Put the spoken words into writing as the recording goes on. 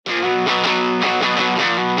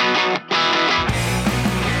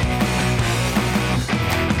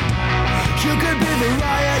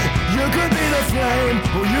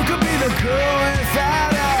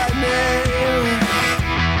without a name.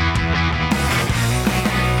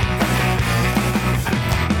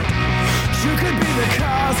 You could be the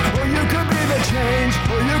cause, or you could be the change,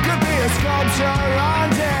 or you could be a sculpture on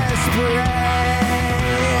display.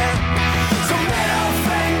 So middle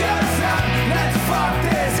fingers up, let's fuck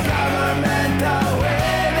this government the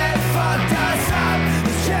way they fucked us up.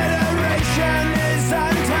 This generation is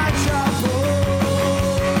untouchable.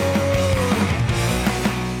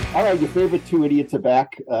 All right, your favorite two idiots are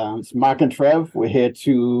back. It's Mark and Trev. We're here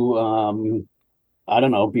to, I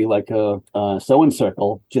don't know, be like a sewing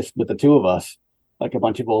circle just with the two of us, like a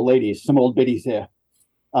bunch of old ladies, some old biddies here.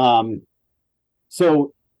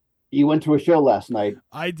 So you went to a show last night.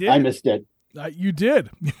 I did. I missed it. You did.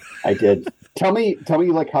 I did. Tell me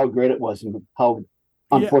like how great it was and how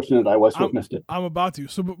unfortunate I was to have missed it. I'm about to.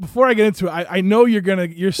 So before I get into it, I know you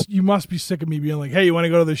must be sick of me being like, hey, you want to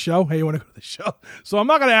go to the show? Hey, you want to go to the show? So I'm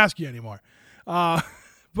not going to ask you anymore. So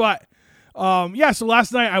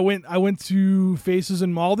last night I went to Faces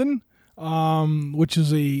in Malden, which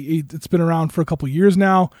is it's been around for a couple years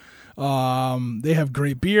now. They have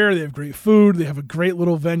great beer, they have great food, they have a great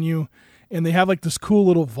little venue, and they have like this cool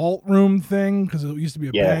little vault room thing because it used to be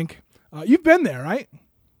a bank. You've been there, right?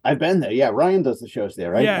 I've been there. Yeah, Ryan does the shows there,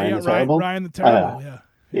 right? Ryan the Terrible.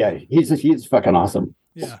 Yeah, he's fucking awesome.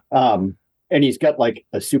 Yeah. And he's got like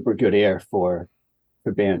a super good ear for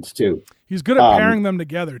bands too. He's good at pairing them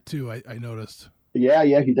together too. I noticed.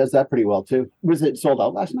 Yeah, he does that pretty well too. Was it sold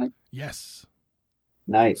out last night? Yes.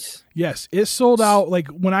 Nice. Yes, it sold out. Like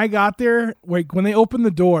when I got there, like when they opened the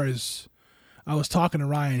doors, I was talking to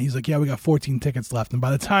Ryan. He's like, "Yeah, we got 14 tickets left." And by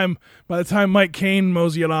the time Mike Kane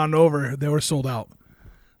moseyed on over, they were sold out.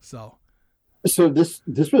 So this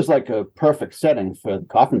was like a perfect setting for the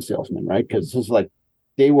Coffin Salesman, right? Because this is like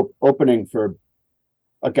they were opening for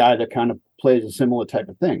a guy that kind of plays a similar type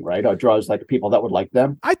of thing, right? Or draws like people that would like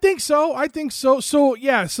them. I think so. So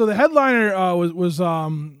yeah. So the headliner was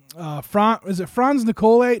Franz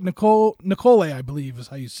Nicole, I believe is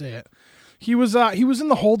how you say it. He was in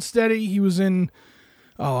the Hold Steady. He was in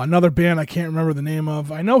another band I can't remember the name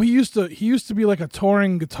of. I know he used to be like a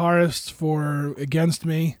touring guitarist for Against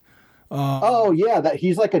Me. That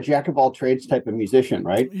he's like a jack of all trades type of musician,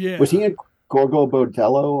 right? Yeah. Was he in Gorgo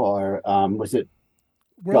Bordello or was it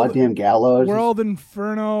Goddamn Gallows? World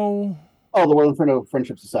Inferno. Oh, the World Inferno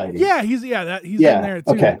Friendship Society. Yeah, he's in there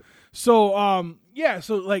too. Okay. So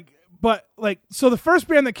so the first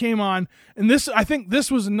band that came on, and I think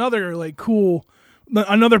this was another like cool,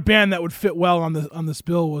 another band that would fit well on this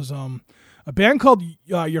bill was a band called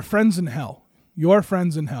Your Friends in Hell.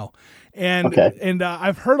 And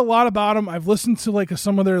I've heard a lot about them. I've listened to like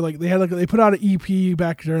some of their they put out an EP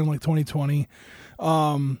back during like 2020,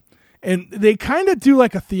 and they kind of do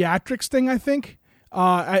like a theatrics thing. I think.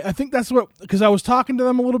 I think that's because I was talking to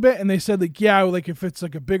them a little bit, and they said like if it's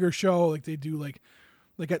like a bigger show, like they do like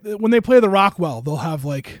when they play the Rockwell, they'll have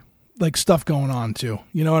like stuff going on too.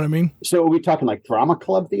 You know what I mean? So are we talking like drama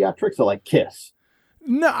club theatrics or like Kiss?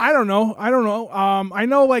 No, I don't know. I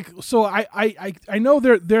know like so I know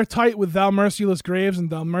they're tight with Thou Merciless Graves, and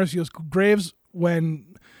Thou Merciless Graves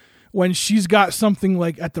when she's got something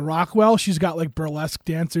like at the Rockwell, she's got like burlesque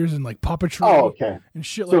dancers and like puppetry. Oh, okay. And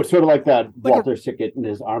shit. So it's sort of like that Walter Sickert and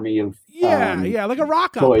his army of like a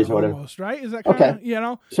rock opera almost, right? Is that kind of you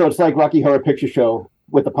know? So it's like Rocky Horror Picture Show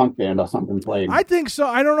with a punk band or something playing. I think so.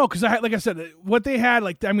 I don't know because like I said, what they had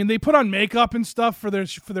they put on makeup and stuff for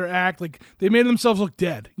their act. Like they made themselves look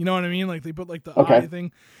dead. You know what I mean? Like they put like the eye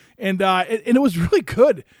thing, and it was really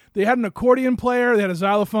good. They had an accordion player, they had a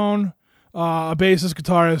xylophone, a bassist,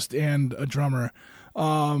 guitarist, and a drummer.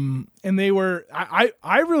 And they were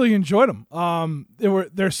I really enjoyed them.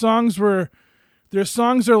 Their songs are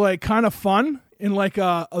like kind of fun and like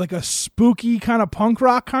a spooky kind of punk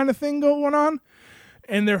rock kind of thing going on.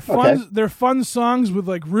 And they're fun songs with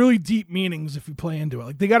like really deep meanings if you play into it.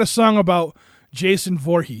 Like they got a song about Jason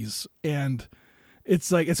Voorhees, and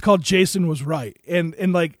it's called Jason Was Right.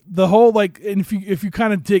 And like the whole and if you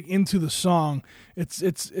kind of dig into the song,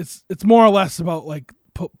 it's more or less about like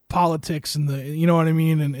politics and the, you know what I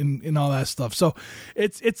mean, and all that stuff. So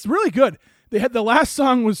it's really good. They had the last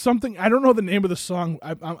song was something, I don't know the name of the song.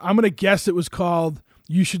 I'm gonna guess it was called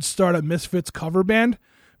 "You Should Start a Misfits Cover Band,"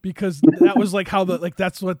 because that was like how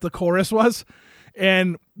that's what the chorus was,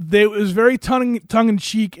 and it was very tongue in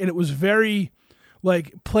cheek, and it was very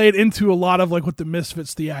like played into a lot of like what the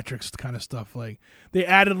Misfits theatrics kind of stuff. Like they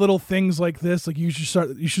added little things like this, like you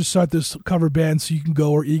should start this cover band so you can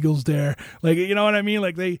go where Eagles dare. Like, you know what I mean?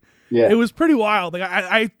 Like it was pretty wild. Like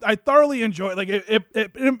I thoroughly enjoyed. Like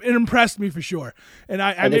it impressed me for sure. And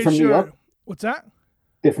I made sure. New York? What's that?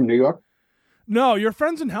 They're from New York. No, your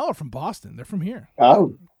friends in hell are from Boston. They're from here.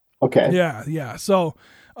 Oh, okay. Yeah. So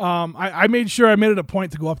I made sure I made it a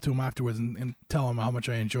point to go up to them afterwards and tell them how much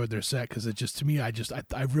I enjoyed their set, because it just, to me, I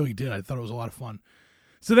really did. I thought it was a lot of fun.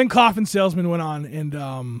 So then Coffin Salesman went on, and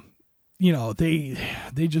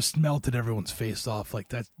they just melted everyone's face off like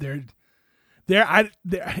that.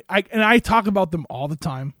 I talk about them all the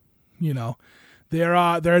time.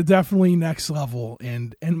 They're definitely next level.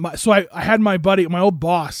 So I had my buddy, my old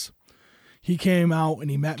boss. He came out and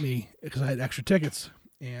he met me because I had extra tickets,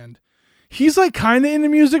 and he's like kind of into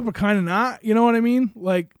music, but kind of not. You know what I mean?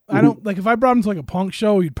 Like, I don't like, if I brought him to like a punk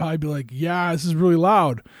show, he'd probably be like, yeah, this is really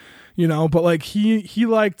loud, but like he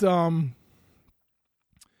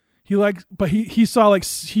saw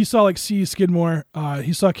C Skidmore.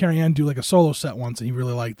 He saw Carrie Ann do like a solo set once, and he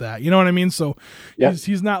really liked that. You know what I mean? So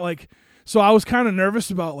he's not like, so I was kind of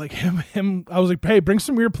nervous about like him. I was like, hey, bring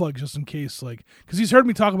some earplugs just in case, like, because he's heard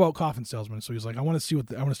me talk about Coffin Salesman. So he's like, I want to see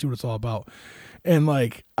what it's all about. And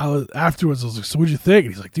like, afterwards, I was like, so what'd you think?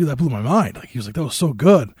 And he's like, dude, that blew my mind. Like, he was like, that was so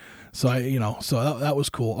good. So that was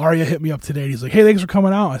cool. Arya hit me up today. He's like, hey, thanks for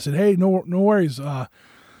coming out. I said, hey, no worries. I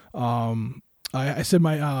said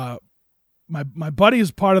my buddy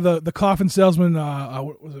is part of the Coffin Salesman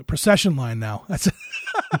procession line now. That's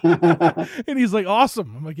and he's like,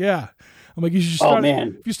 awesome. I'm like, yeah. I'm like, you should start.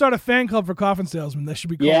 If you start a fan club for Coffin Salesman, that should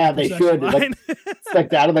be called they should. Like, it's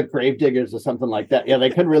like out of the Gravediggers or something like that. Yeah, they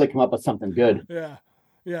could really come up with something good.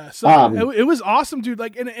 Yeah. So it was awesome, dude.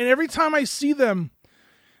 Like, and every time I see them,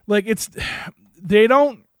 like, they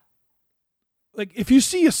don't, like, if you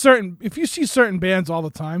see certain bands all the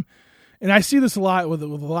time. And I see this a lot with a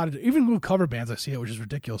lot of, even with cover bands, I see it, which is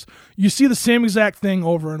ridiculous. You see the same exact thing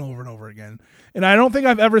over and over and over again. And I don't think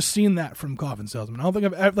I've ever seen that from Coffin Salesman. I don't think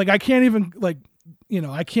I've ever, like, I can't even, like,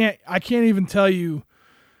 I can't even tell you,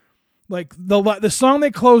 like, the song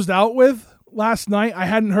they closed out with last night, I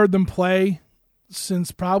hadn't heard them play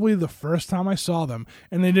since probably the first time I saw them,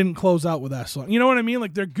 and they didn't close out with that song. You know what I mean?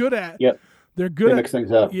 Like, they're good at, they mix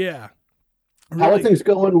things up. Yeah. Really? How are things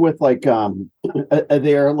going with, like, are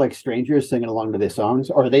there like strangers singing along to their songs,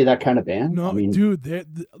 or are they that kind of band? No, dude,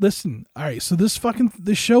 listen. All right, so this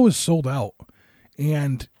show is sold out,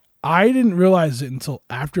 and I didn't realize it until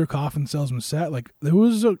after Coffin Salesman set. Like, there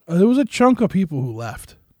was a chunk of people who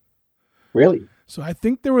left. Really? So I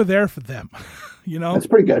think they were there for them. That's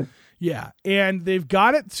pretty good. Yeah, and they've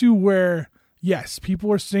got it to where, yes,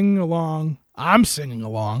 people are singing along. I'm singing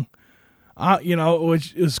along.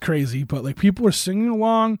 Which is crazy, but like, people are singing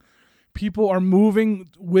along, people are moving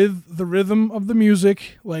with the rhythm of the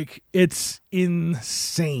music. Like, it's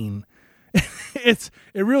insane. It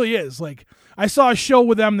really is. Like, I saw a show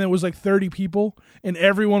with them that was like 30 people, and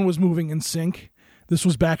everyone was moving in sync. This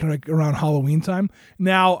was back in like around Halloween time.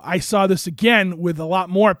 Now I saw this again with a lot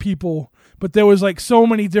more people, but there was like so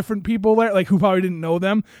many different people there, like, who probably didn't know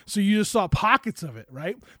them. So you just saw pockets of it,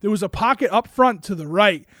 right? There was a pocket up front to the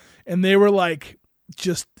right, and they were like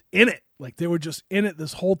just in it. Like, they were just in it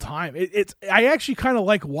this whole time. I actually kind of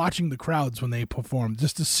like watching the crowds when they perform,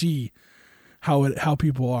 just to see how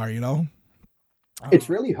people are, It's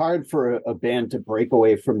really hard for a band to break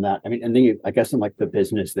away from that. I mean, and then I guess in like the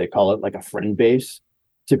business, they call it like a friend base,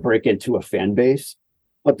 to break into a fan base.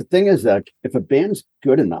 But the thing is that if a band's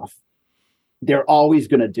good enough, they're always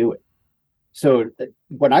going to do it. So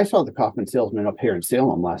when I saw the Coffin Salesman up here in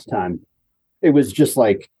Salem last time, it was just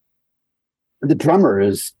like, the drummer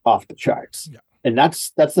is off the charts. Yeah. And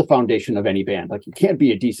that's the foundation of any band. Like, you can't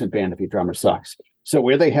be a decent band if your drummer sucks. So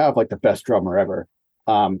where they have like the best drummer ever,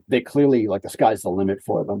 they clearly, like, the sky's the limit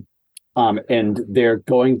for them. And they're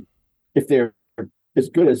going, if they're as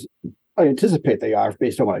good as I anticipate they are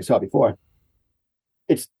based on what I saw before,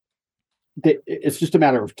 it's just a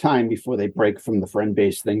matter of time before they break from the friend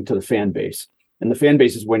base thing to the fan base. And the fan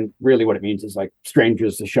base is when really what it means is like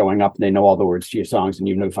strangers are showing up and they know all the words to your songs, and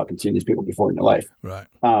you've never fucking seen these people before in your life. Right.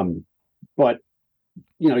 But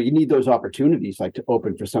you need those opportunities, like, to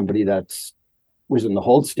open for somebody was in the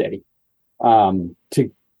hold steady, to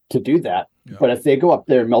do that. Yeah. But if they go up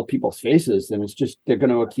there and melt people's faces, then it's just, they're going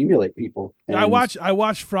to accumulate people. And I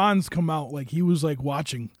watched Franz come out, like, he was like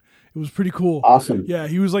watching. It was pretty cool. Awesome. Yeah,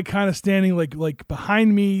 he was like kind of standing like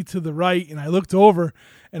behind me to the right, and I looked over,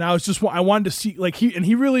 and I wanted to see, like,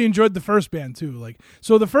 he really enjoyed the first band too. Like,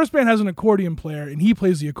 so the first band has an accordion player, and he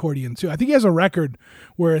plays the accordion too. I think he has a record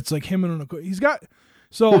where it's like him and an accordion. He's got,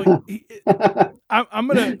 so I'm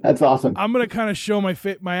gonna. That's awesome. I'm gonna kind of show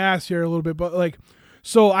my ass here a little bit, but like,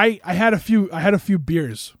 so I had a few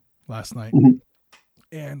beers last night,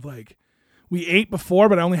 and like, we ate before,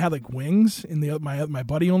 but I only had like wings, and my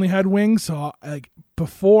buddy only had wings. So like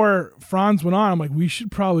before Franz went on, I'm like, we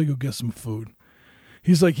should probably go get some food.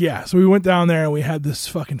 He's like, yeah. So we went down there and we had this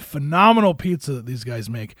fucking phenomenal pizza that these guys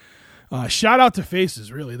make. Shout out to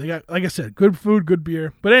Faces, really. They got, like I said, good food, good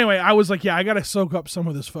beer. But anyway, I was like, yeah, I got to soak up some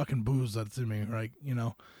of this fucking booze that's in me, right? You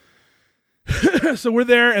know? So we're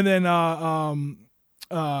there, and then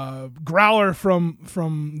Growler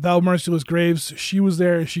from Thou Merciless Graves, she was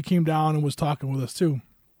there. She came down and was talking with us too.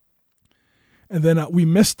 And then we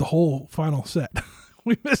missed the whole final set.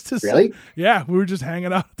 We missed his Really? set. Yeah, we were just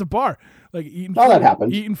hanging out at the bar, like eating. Oh, that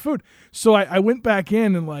happens. Eating food. So I went back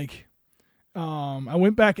in and like, I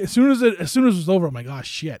went back as soon as it was over. I'm like, oh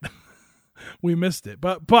shit, we missed it.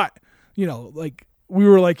 But you know, like we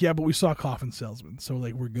were like, yeah, but we saw Coffin Salesman, so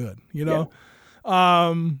like we're good, you know.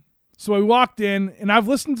 Yeah. So I walked in, and I've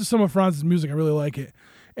listened to some of Franz's music. I really like it,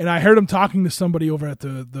 and I heard him talking to somebody over at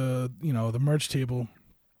the you know, the merch table,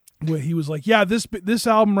 where he was like, yeah, this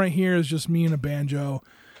album right here is just me and a banjo.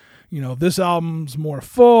 You know, this album's more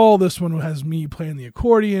full. This one has me playing the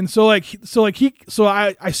accordion. So I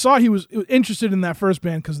saw he was interested in that first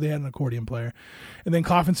band because they had an accordion player, and then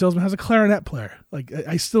Coffin Salesman has a clarinet player. Like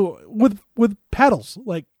I still with pedals.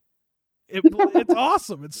 Like it's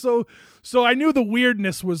awesome. It's so I knew the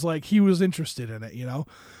weirdness was like he was interested in it. You know.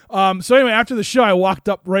 So anyway, after the show, I walked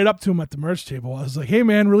right up to him at the merch table. I was like, hey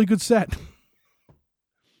man, really good set.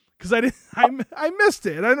 Because I missed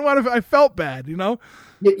it. I didn't want to. I felt bad. You know.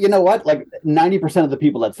 You know what? Like 90% of the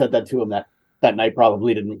people that said that to him that night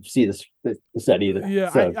probably didn't see the set either.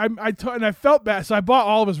 Yeah, so. And I felt bad, so I bought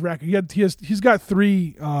all of his records. He's got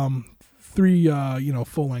three you know,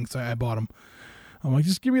 full lengths. I bought him. I'm like,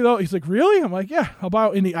 just give me those. He's like, really? I'm like, yeah, I'll buy.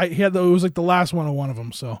 And he had it was like the last one of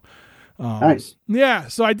them. So nice. Yeah,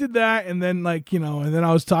 so I did that, and then like, you know, and then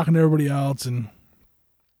I was talking to everybody else, and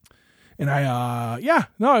I,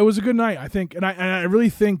 it was a good night, I think. And I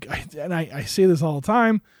really think, and I say this all the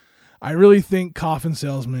time, I really think Coffin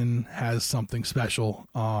Salesman has something special.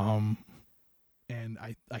 And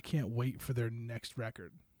I can't wait for their next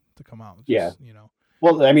record to come out. You know.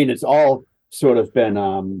 Well, I mean, it's all sort of been,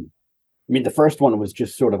 I mean, the first one was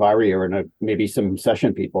just sort of Aria and maybe some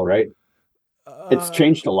session people, right? It's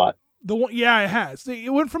changed a lot. It has.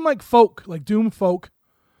 It went from like folk, like doom folk,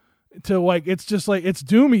 to like, it's just like, it's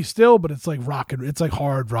doomy still, but it's like rock, it's like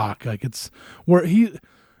hard rock. Like it's where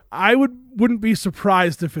I wouldn't be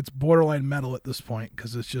surprised if it's borderline metal at this point,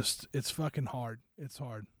 because it's fucking hard. It's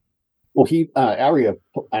hard. Well, Aria,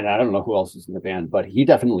 and I don't know who else is in the band, but he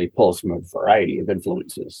definitely pulls from a variety of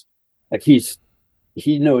influences. Like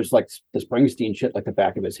he knows like the Springsteen shit like the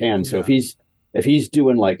back of his hand. So if he's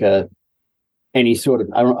doing like any sort of,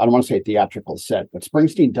 I don't want to say theatrical set, but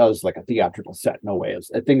Springsteen does like a theatrical set in a way.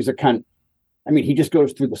 Things are he just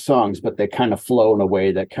goes through the songs, but they kind of flow in a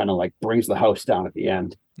way that kind of like brings the house down at the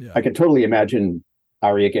end. Yeah. I can totally imagine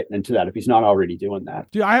Aria getting into that if he's not already doing that.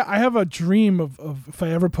 Dude, I have a dream of if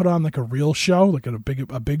I ever put on like a real show, like a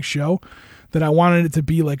big show, that I wanted it to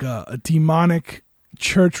be like a demonic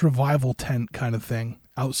church revival tent kind of thing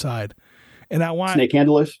outside. And I want snake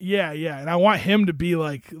handlers. Yeah, and I want him to be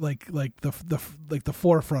like the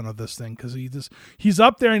forefront of this thing, because he's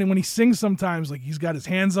up there, and when he sings sometimes, like he's got his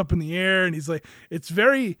hands up in the air, and he's like, it's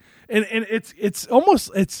very and it's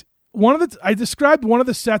almost, it's one of the, I described one of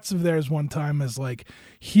the sets of theirs one time as like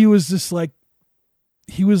he was just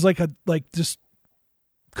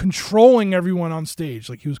controlling everyone on stage,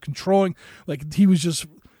 like he was controlling, like he was just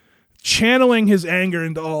channeling his anger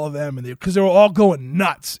into all of them, and because they were all going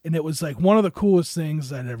nuts, and it was like one of the coolest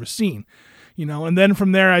things I'd ever seen, you know. And then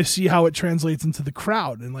from there, I see how it translates into the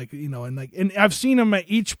crowd, and like, you know, and I've seen them at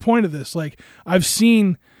each point of this. Like I've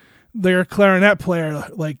seen their clarinet player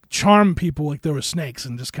like charm people like there were snakes,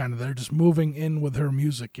 and just kind of they're just moving in with her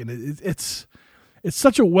music, and it's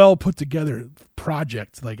such a well put together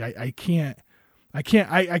project. Like I can't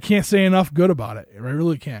say enough good about it. I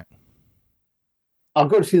really can't. I'll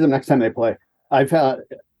go to see them next time they play. I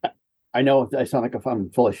know I sound like I'm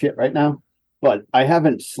full of shit right now, but I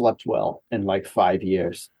haven't slept well in like 5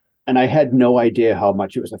 years. And I had no idea how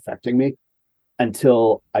much it was affecting me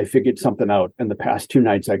until I figured something out. And the past 2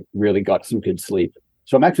 nights, I really got some good sleep.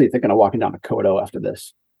 So I'm actually thinking of walking down to Kodo after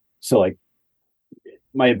this. So like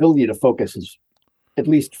my ability to focus is, at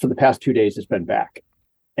least for the past 2 days, has been back.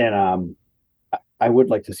 And I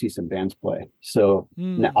would like to see some bands play. So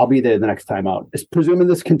now I'll be there the next time out. It's presuming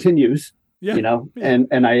this continues, you know, and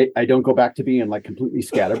I don't go back to being like completely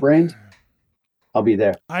scatterbrained. I'll be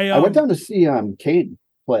there. I went down to see Kane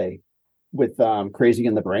play with Crazy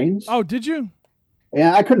in the Brains. Oh, did you?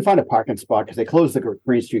 Yeah, I couldn't find a parking spot because they closed the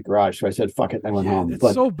Green Street garage. So I said, fuck it. I went home.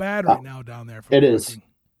 It's so bad right now down there. It is.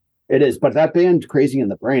 It is. But that band, Crazy in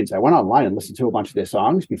the Brains, I went online and listened to a bunch of their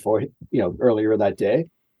songs before, earlier that day.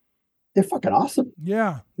 They're fucking awesome.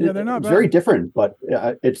 Yeah. Yeah, they're not bad. Very different, but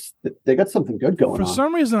they got something good going on. For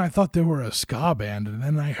some reason, I thought they were a ska band. And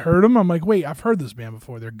then I heard them. I'm like, wait, I've heard this band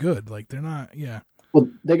before. They're good. Like, they're not, yeah. Well,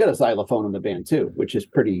 they got a xylophone in the band, too, which is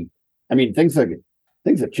pretty, things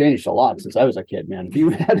have changed a lot since I was a kid, man. If you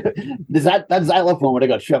had that xylophone would have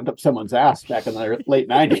got shoved up someone's ass back in the late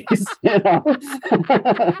 90s.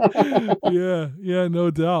 Yeah,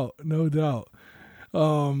 no doubt.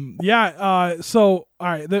 So all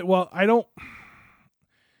right,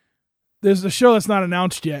 there's a show that's not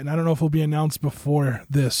announced yet, and I don't know if it'll be announced before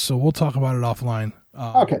this, so we'll talk about it offline.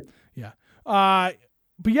 Okay. Yeah.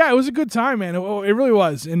 But yeah, it was a good time, man. It really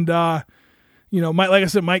was. And like I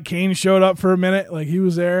said, Mike Cain showed up for a minute. Like, he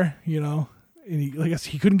was there, and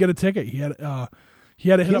he couldn't get a ticket. He had to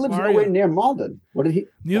hit up Mario. He lives nowhere near Malden. What did he?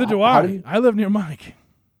 Neither do I. I live near Mike.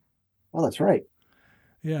 Oh, that's right.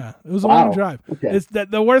 Yeah, it was a long drive. Okay. It's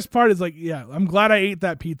that the worst part is I'm glad I ate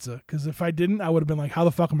that pizza, because if I didn't, I would have been like, how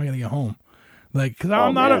the fuck am I going to get home? Like, because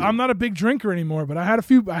I'm not a big drinker anymore, but I had a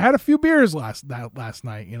few beers last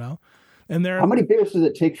night, And how many beers does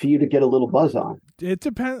it take for you to get a little buzz on? It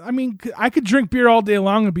depends. I mean, I could drink beer all day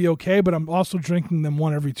long and be okay, but I'm also drinking them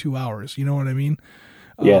one every 2 hours. You know what I mean?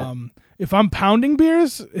 Yeah. If I'm pounding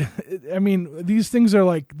beers, these things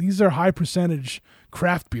are high percentage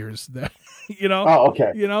craft beers that, Oh,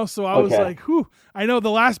 okay. So I was like, whew. I know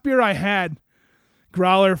the last beer I had,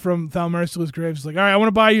 Growler from Thou Merciless Graves, was like, all right, I want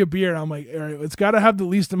to buy you a beer. I'm like, all right, it's got to have the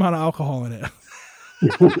least amount of alcohol in it.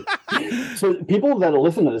 So people that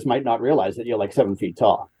listen to this might not realize that you're like 7 feet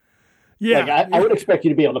tall. Yeah, I would expect you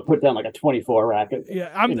to be able to put down like a 24 racket.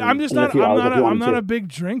 Yeah, I'm not a big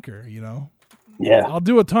drinker, Yeah, I'll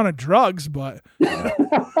do a ton of drugs, but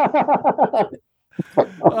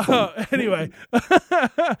anyway,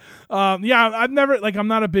 I've never I'm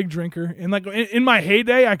not a big drinker, and in my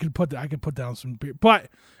heyday, I could put down some beer, but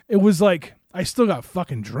it was like I still got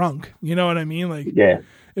fucking drunk. You know what I mean?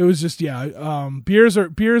 It was just beers are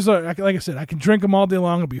like I said, I can drink them all day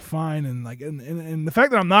long, it'll be fine, and and the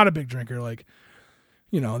fact that I'm not a big drinker,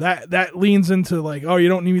 that leans into you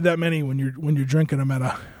don't need that many when you're drinking them at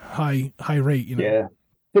a high rate. Yeah,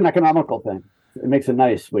 it's an economical thing. It makes it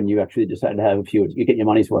nice when you actually decide to have a few. You get your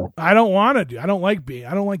money's worth. I don't want to do. I don't like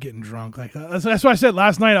getting drunk. That's why I said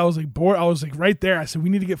last night. I was bored. I was right there. I said we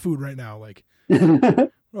need to get food right now.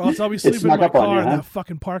 Or else I'll be sleeping in my car in that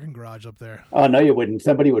fucking parking garage up there. Oh, no, you wouldn't.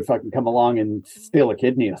 Somebody would fucking come along and steal a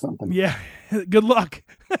kidney or something. Yeah. Good luck.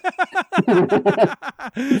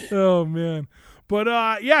 Oh, man.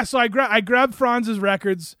 But, so I grabbed Franz's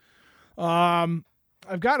records.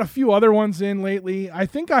 I've got a few other ones in lately. I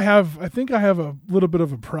think I have a little bit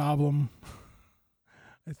of a problem.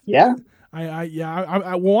 Yeah?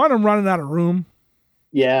 I'm running out of room.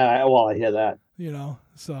 Yeah, well, I hear that.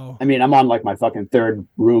 So I'm on my fucking third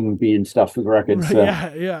room being stuffed with records. So.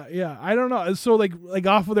 Yeah. I don't know. So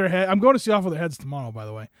Off With Their Head. I'm going to see Off With Their Heads tomorrow, by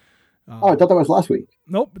the way. I thought that was last week.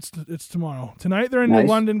 Nope, it's tomorrow. Tonight they're in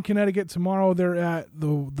London, Connecticut. Tomorrow they're at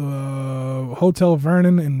the Hotel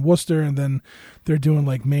Vernon in Worcester, and then they're doing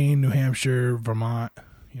Maine, New Hampshire, Vermont.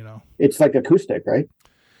 It's acoustic, right?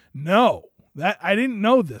 No, that I didn't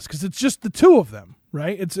know this because it's just the two of them.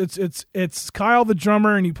 Right, it's Kyle the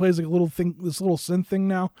drummer, and he plays this little synth thing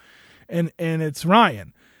now, and it's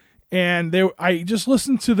Ryan, and I just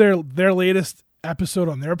listened to their latest episode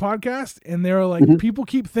on their podcast, and they were people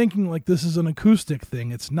keep thinking this is an acoustic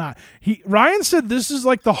thing. It's not. Ryan said this is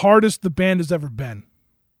the hardest the band has ever been.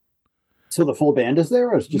 So the full band is there,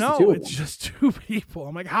 or it's just the two of them? It's just two people.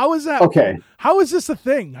 I'm like, how is that? Okay. How is this a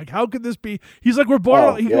thing? How could this be? He's like, we're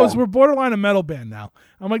borderline. He goes, we're borderline a metal band now.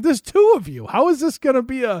 I'm like, there's two of you. How is this gonna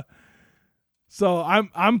be a? So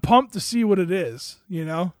I'm pumped to see what it is.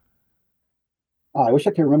 Oh, I wish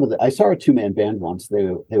I could remember that. I saw a 2-man band once. They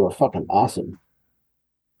were fucking awesome.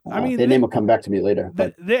 Their name will come back to me later.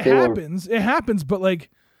 It happens, but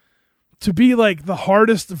to be the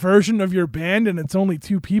hardest version of your band and it's only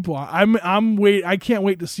two people, I can't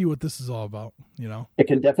wait to see what this is all about, It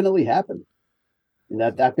can definitely happen. And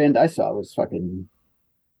that band I saw was fucking,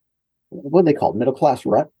 what are they called? Middle Class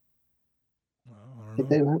Rut? I think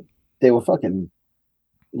they were fucking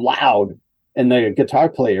loud, and the guitar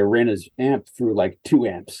player ran his amp through 2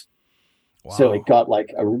 amps. Wow. So it got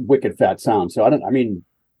a wicked fat sound. So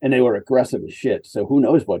and they were aggressive as shit. So who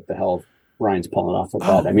knows what the hell Ryan's pulling off with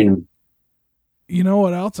that. You know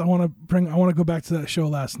what else I want to bring? I want to go back to that show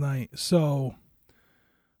last night. So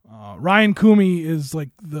Ryan Coomey is like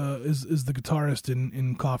is the guitarist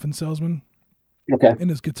in Coffin Salesman. Okay. And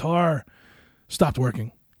his guitar stopped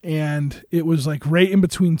working, and it was like right in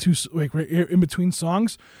between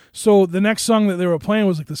songs. So the next song that they were playing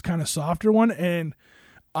was like this kind of softer one, and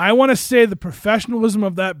I want to say the professionalism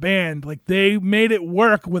of that band, like they made it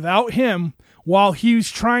work without him while he was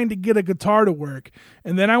trying to get a guitar to work.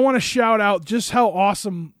 And then I want to shout out just how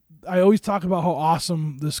awesome, I always talk about how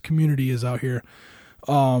awesome this community is out here.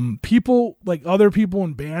 People, like other people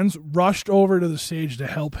in bands, rushed over to the stage to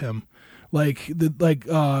help him. I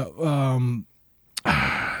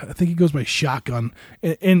think he goes by Shotgun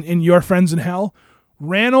in Your Friends in Hell,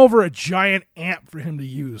 ran over a giant amp for him to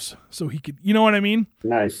use so he could, you know what I mean?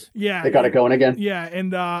 Nice. Yeah. They got it going again. Yeah.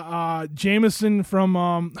 And Jameson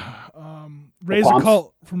from Raise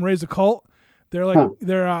a Cult, they're like,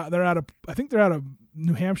 they're out of, I think they're out of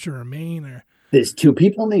New Hampshire or Maine or. There's 2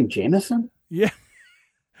 people named Jameson? Yeah.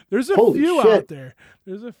 There's a Holy few shit. out there.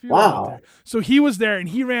 There's a few out there. So he was there, and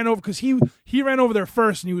he ran over because he ran over there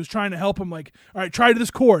first, and he was trying to help him. Like, all right, try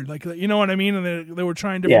this chord, like, you know what I mean? And they were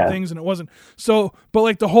trying different things, and it wasn't so. But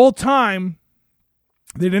like the whole time,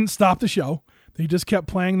 they didn't stop the show. They just kept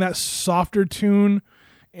playing that softer tune,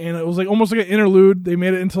 and it was like almost like an interlude. They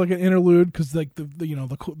made it into like an interlude because like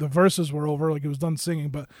the verses were over, like it was done singing.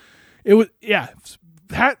 But it was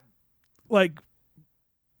that like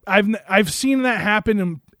I've seen that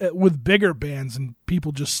happen with bigger bands, and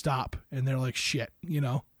people just stop and they're like, shit, you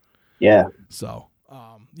know? Yeah. So,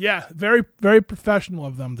 very, very professional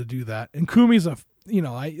of them to do that. And Kumi's I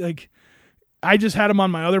just had him on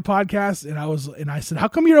my other podcast, and I said, how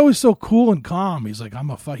come you're always so cool and calm? He's like, I'm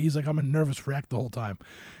a nervous wreck the whole time.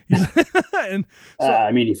 And so,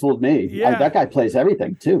 I mean, he fooled me. Yeah. That guy plays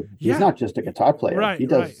everything too. He's not just a guitar player. Right. He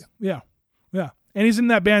does. Right. Yeah. Yeah. And he's in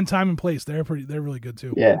that band Time and Place. They're really good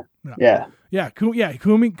too. Yeah.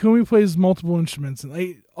 Kumi plays multiple instruments,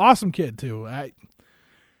 and awesome kid too. I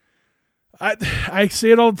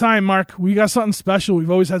say it all the time, Mark. We got something special.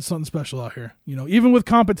 We've always had something special out here. You know, even with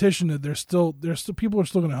competition, there's still people are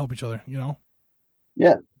still going to help each other. You know.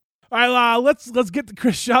 Yeah. All right, let's get to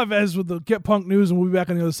Chris Chavez with the Get Punk news, and we'll be back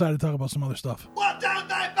on the other side to talk about some other stuff.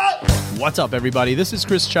 What's up, everybody? This is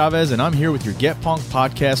Chris Chavez, and I'm here with your Get Punk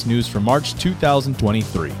podcast news for March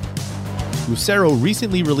 2023. Lucero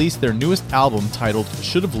recently released their newest album titled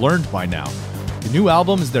Should Have Learned By Now. The new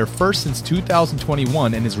album is their first since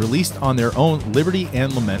 2021 and is released on their own Liberty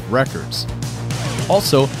and Lament Records.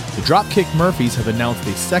 Also, the Dropkick Murphys have announced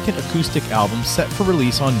a second acoustic album set for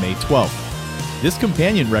release on May 12th. This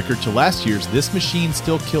companion record to last year's This Machine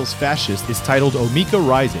Still Kills Fascist is titled Omika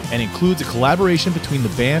Rising and includes a collaboration between the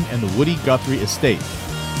band and the Woody Guthrie estate.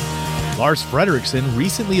 Lars Frederiksen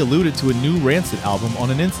recently alluded to a new Rancid album on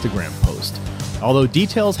an Instagram post. Although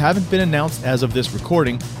details haven't been announced as of this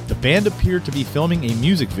recording, the band appeared to be filming a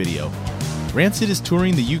music video. Rancid is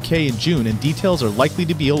touring the UK in June, and details are likely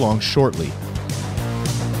to be along shortly.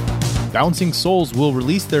 Bouncing Souls will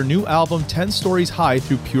release their new album 10 Stories High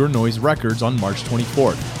through Pure Noise Records on March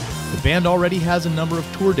 24th. The band already has a number of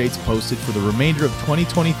tour dates posted for the remainder of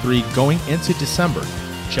 2023 going into December.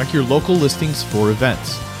 Check your local listings for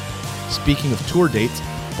events. Speaking of tour dates,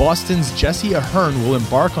 Boston's Jesse Ahern will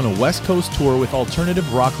embark on a West Coast tour with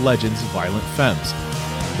alternative rock legends Violent Femmes.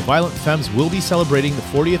 The Violent Femmes will be celebrating the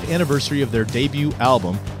 40th anniversary of their debut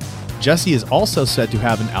album. Jesse is also said to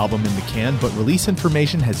have an album in the can, but release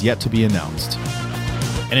information has yet to be announced.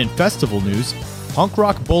 And in festival news, punk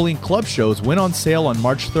rock bowling club shows went on sale on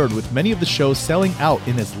March 3rd, with many of the shows selling out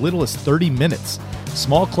in as little as 30 minutes.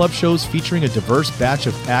 Small club shows featuring a diverse batch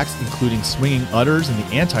of acts, including Swinging Utters and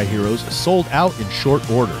the Anti-Heroes, sold out in short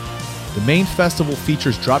order. The main festival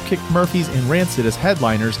features Dropkick Murphys and Rancid as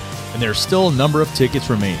headliners, and there are still a number of tickets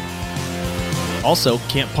remaining. Also,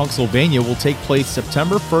 Camp Punksylvania will take place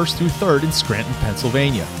September 1st through 3rd in Scranton,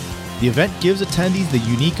 Pennsylvania. The event gives attendees the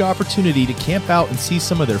unique opportunity to camp out and see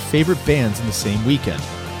some of their favorite bands in the same weekend.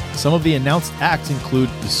 Some of the announced acts include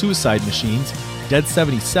The Suicide Machines, Dead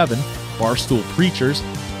 77, Barstool Preachers,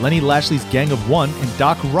 Lenny Lashley's Gang of One, and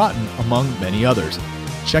Doc Rotten, among many others.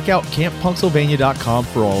 Check out CampPunksylvania.com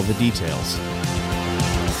for all of the details.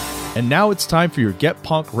 And now it's time for your Get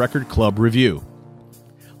Punk Record Club review.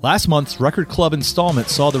 Last month's Record Club installment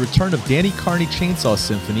saw the return of Danny Carney Chainsaw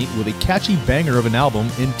Symphony with a catchy banger of an album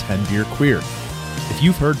in 10 Beer Queer. If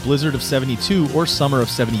you've heard Blizzard of 72 or Summer of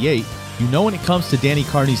 78, you know when it comes to Danny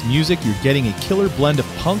Carney's music, you're getting a killer blend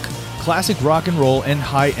of punk, classic rock and roll, and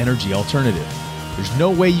high-energy alternative. There's no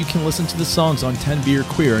way you can listen to the songs on 10 Beer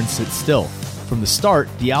Queer and sit still. From the start,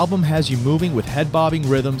 the album has you moving with head-bobbing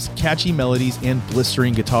rhythms, catchy melodies, and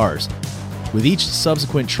blistering guitars. With each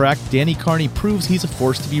subsequent track, Danny Carney proves he's a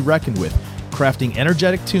force to be reckoned with, crafting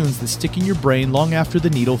energetic tunes that stick in your brain long after the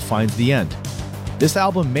needle finds the end. This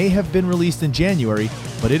album may have been released in January,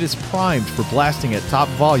 but it is primed for blasting at top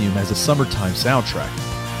volume as a summertime soundtrack.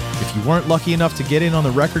 If you weren't lucky enough to get in on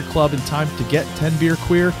the record club in time to get 10 Beer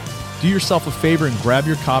Queer, do yourself a favor and grab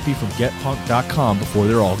your copy from getpunk.com before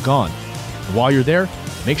they're all gone. And while you're there,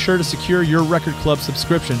 make sure to secure your record club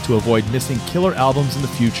subscription to avoid missing killer albums in the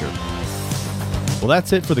future. Well,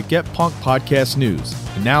 that's it for the Get Punk podcast news.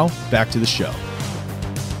 And now, back to the show.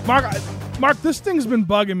 Mark, this thing's been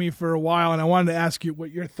bugging me for a while, and I wanted to ask you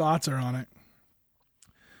what your thoughts are on it.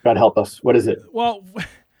 God help us. What is it? Well,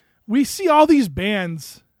 we see all these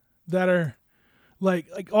bands that are like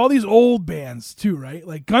all these old bands too, right?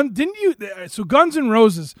 Like Guns N'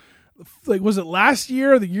 Roses, like was it last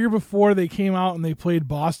year or the year before they came out and they played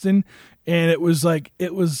Boston, and it was like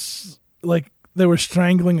they were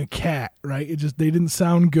strangling a cat, right? They didn't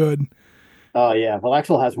sound good. Oh yeah. Well,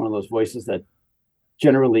 Axl has one of those voices that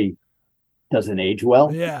generally doesn't age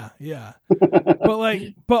well. Yeah. but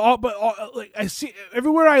I see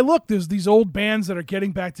everywhere I look, there's these old bands that are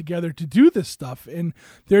getting back together to do this stuff, and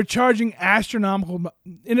they're charging astronomical.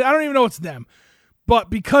 And I don't even know it's them, but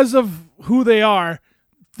because of who they are,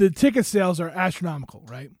 the ticket sales are astronomical,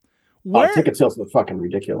 right? Ticket sales are fucking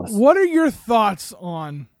ridiculous. What are your thoughts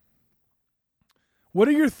on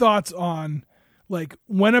like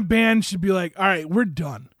when a band should be like, all right, we're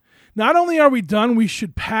done. Not only are we done, we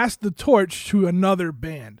should pass the torch to another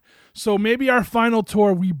band. So maybe our final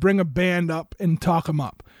tour, we bring a band up and talk them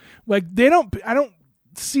up. Like I don't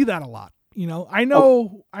see that a lot. You know, I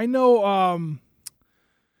know,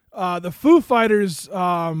 the Foo Fighters,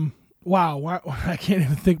 wow, I can't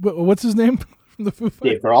even think, what's his name from the Foo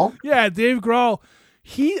Fighters? Dave Grohl? Yeah, Dave Grohl.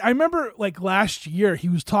 I remember like last year, he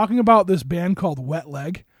was talking about this band called Wet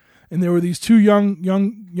Leg, and there were these two young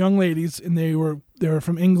ladies, and they were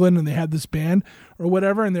from England, and they had this band or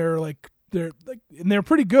whatever, and they're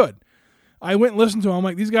pretty good. I went and listened to them. I'm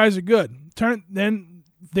like, these guys are good. Then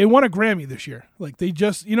they won a Grammy this year. Like they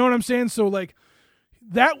just, you know what I'm saying? So like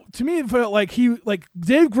that to me felt like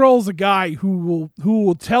Dave Grohl's a guy who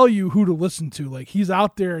will tell you who to listen to. Like he's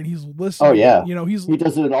out there and he's listening. Oh yeah, you know he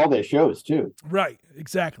does it at all their shows too. Right,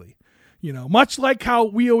 exactly. You know, much like how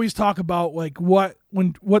we always talk about like what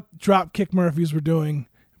Dropkick Murphys were doing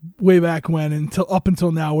way back when up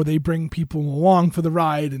until now, where they bring people along for the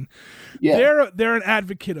ride, and they're an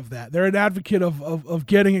advocate of that. They're an advocate of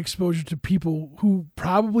getting exposure to people who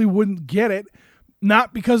probably wouldn't get it,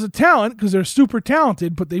 not because of talent, because they're super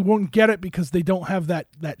talented, but they won't get it because they don't have that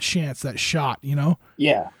chance, that shot, you know?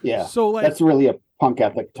 Yeah. So like that's really a punk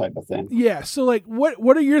ethic type of thing. Yeah. So like,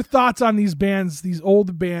 what are your thoughts on these bands, these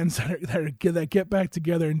old bands that get back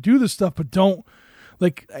together and do this stuff, but don't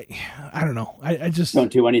like, I don't know. I just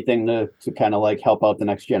don't do anything to kind of like help out the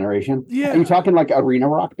next generation. Yeah. Are you talking like arena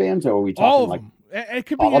rock bands, or are we talking all of like them? It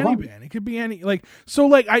could be any band. It could be any like. So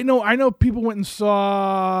like, I know people went and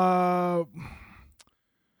saw.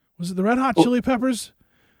 Was it the Red Hot Chili Peppers?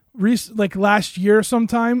 Like last year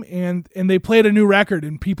sometime, and they played a new record,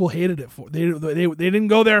 and people hated it they didn't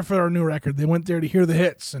go there for a new record. They went there to hear the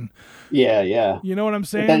hits, and yeah. You know what I'm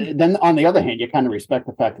saying? Then on the other hand, you kind of respect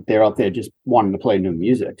the fact that they're out there just wanting to play new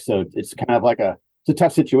music. So it's kind of like it's a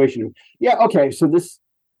tough situation. Yeah. Okay. So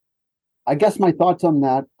I guess my thoughts on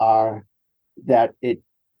that are that it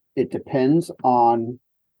depends on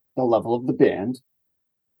the level of the band,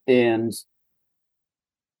 and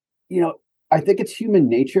you know, I think it's human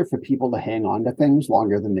nature for people to hang on to things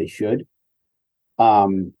longer than they should.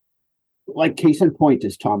 Like case in point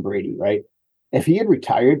is Tom Brady, right? If he had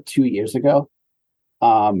retired 2 years ago,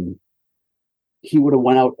 he would have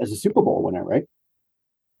went out as a Super Bowl winner, right?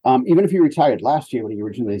 Even if he retired last year when he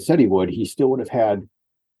originally said he would, he still would have had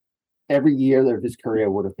every year of his career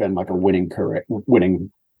would have been like a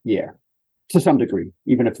winning year to some degree,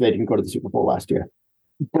 even if they didn't go to the Super Bowl last year.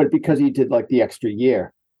 But because he did like the extra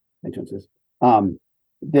year, he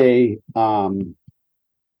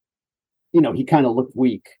kind of looked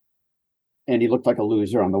weak, and he looked like a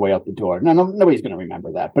loser on the way out the door. Now, nobody's going to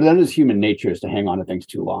remember that, but that is human nature, is to hang on to things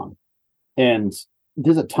too long. And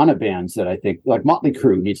there's a ton of bands that I think, like Motley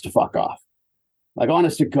Crue, needs to fuck off. Like,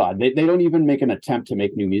 honest to God, they don't even make an attempt to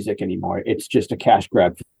make new music anymore. It's just a cash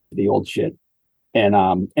grab for the old shit, and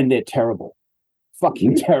they're terrible,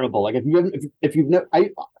 fucking terrible. Like if you've never,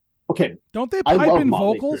 okay, don't they pipe in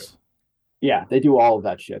vocals? Crue. Yeah, they do all of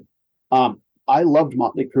that shit. I loved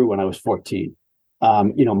Motley Crue when I was 14.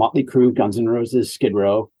 Motley Crue, Guns N' Roses, Skid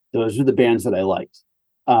Row. Those are the bands that I liked.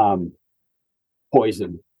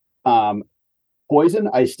 Poison. Poison,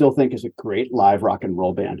 I still think is a great live rock and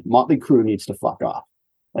roll band. Motley Crue needs to fuck off.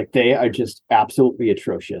 Like, they are just absolutely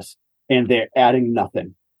atrocious, and they're adding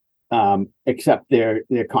nothing. Except they're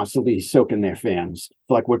constantly soaking their fans.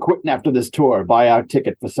 Like, we're quitting after this tour. Buy our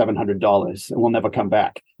ticket for $700, and we'll never come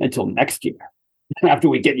back until next year after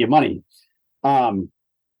we get your money.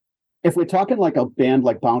 If we're talking like a band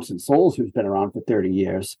like Bouncing Souls, who's been around for 30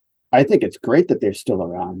 years, I think it's great that they're still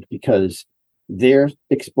around because they're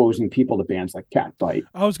exposing people to bands like Catbite.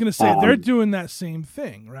 I was going to say they're doing that same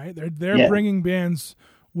thing, right? They're bringing bands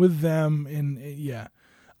with them, and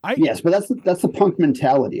yes, but that's the punk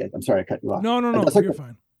mentality. I'm sorry I cut you off. No, you're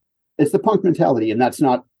fine. It's the punk mentality, and that's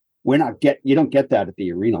not. You don't get that at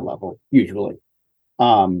the arena level usually.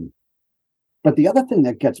 But the other thing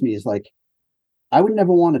that gets me is, like, I would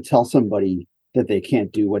never want to tell somebody that they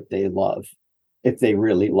can't do what they love if they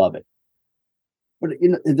really love it. But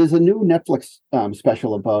there's a new Netflix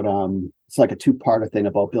special about it's like a 2-parter thing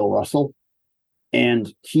about Bill Russell,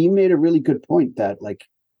 and he made a really good point that, like,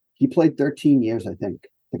 he played 13 years, I think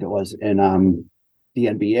it was, in the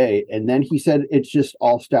NBA, and then he said it's just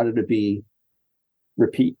all started to be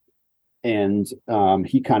repeat, and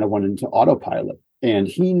he kind of went into autopilot, and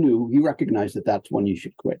he recognized that that's when you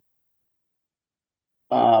should quit.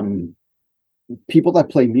 People that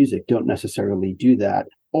play music don't necessarily do that,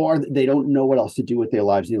 or they don't know what else to do with their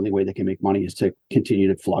lives. The only way they can make money is to continue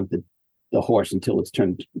to flog the horse until it's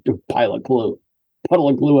turned to a puddle of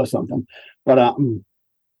glue or something. But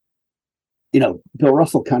Bill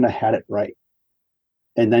Russell kind of had it right,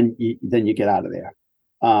 and then you get out of there.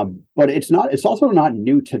 But it's also not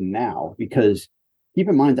new to now, because keep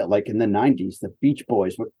in mind that, like, in the 90s, the Beach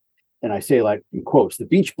Boys were, and I say, like, in quotes, the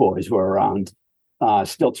Beach Boys were around,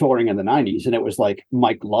 still touring in the 90s, and it was like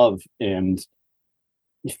Mike Love and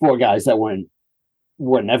 4 guys that were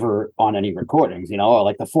never on any recordings, or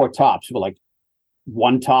like the 4 Tops were like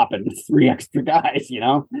 1 top and 3 extra guys,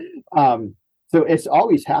 So it's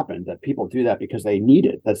always happened that people do that because they need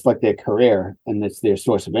it. That's like their career, and it's their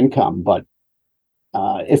source of income. But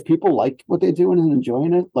if people like what they're doing and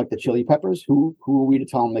enjoying it, like the Chili Peppers, who are we to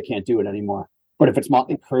tell them they can't do it anymore? But if it's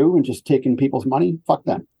Motley Crue and just taking people's money, fuck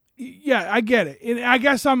them. Yeah, I get it. And I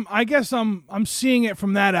guess I'm seeing it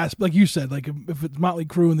from that aspect, like you said. Like, if it's Motley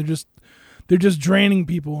Crue and they're just draining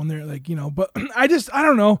people, and they're like, But I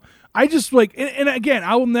don't know. I just, like, and again,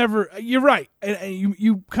 I will never. You're right, and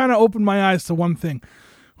you kind of opened my eyes to one thing.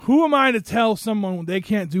 Who am I to tell someone they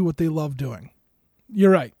can't do what they love doing?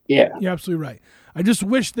 You're right. Yeah, you're absolutely right. I just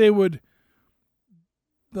wish they would,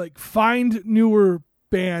 like, find newer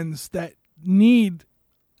bands that need,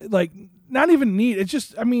 like, not even need. It's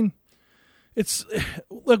just, I mean, it's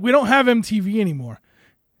like, we don't have MTV anymore.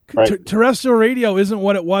 Right. Terrestrial radio isn't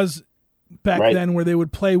what it was back then, where they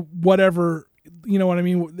would play whatever. You know what I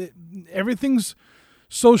mean? Everything's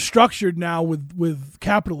so structured now with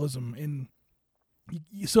capitalism, and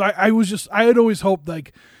so I had always hoped,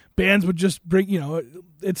 like, bands would just bring,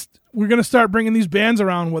 we're gonna start bringing these bands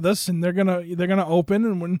around with us, and they're gonna open,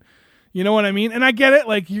 and when, you know what I mean? And I get it,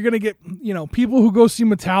 like, you're gonna get, people who go see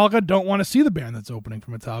Metallica don't want to see the band that's opening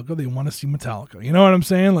for Metallica. They want to see Metallica. You know what I'm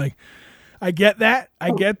saying? Like, I get that,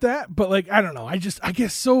 but, like, I don't know. I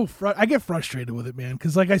get frustrated with it, man,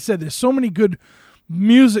 because, like I said, there's so many good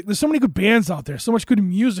music, there's so many good bands out there, so much good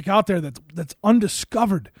music out there that's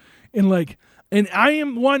undiscovered, and I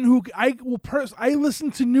am one who I listen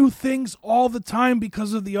to new things all the time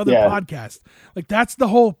because of the other podcast. Like, that's the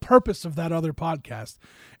whole purpose of that other podcast,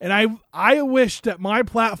 and I wish that my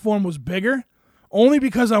platform was bigger, only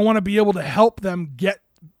because I want to be able to help them get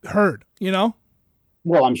heard.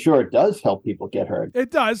 Well, I'm sure it does help people get heard. It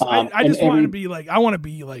does. I just want to be like, I want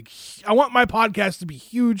my podcast to be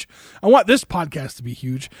huge. I want this podcast to be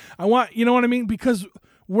huge. I want, you know what I mean? Because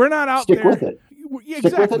we're not out there. Stick with it. Yeah, exactly.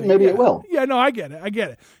 Stick with it. Maybe it will. Yeah, no, I get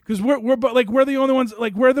it. Because we're the only ones,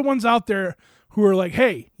 like, we're the ones out there who are like,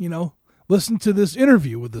 hey, listen to this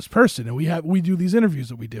interview with this person, and we do these interviews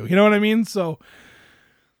that we do. You know what I mean? So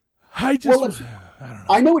I just. I don't know.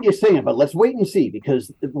 I know what you're saying, but let's wait and see,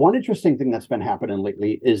 because one interesting thing that's been happening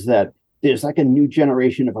lately is that there's, like, a new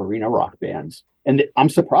generation of arena rock bands, and I'm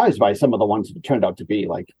surprised by some of the ones that turned out to be,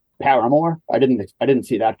 like, Paramore. I didn't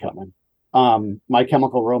see that coming. My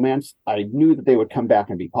Chemical Romance, I knew that they would come back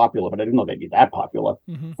and be popular, but I didn't know they'd be that popular.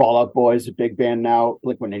 Mm-hmm. Fall Out Boy is a big band now.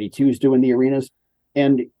 Blink-182 is doing the arenas,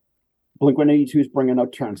 and Blink-182 is bringing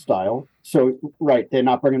out Turnstile. So, right, they're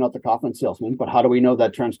not bringing out the Coffin Salesman, but how do we know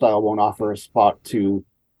that Turnstile won't offer a spot to,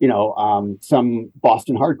 some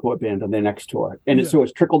Boston hardcore band on their next tour? And so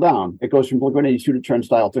it's trickled down. It goes from Blink-182 to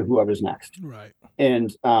Turnstile to whoever's next. Right.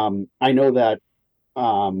 And I know that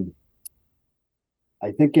I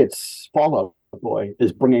think it's Fall Out Boy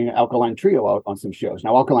is bringing Alkaline Trio out on some shows.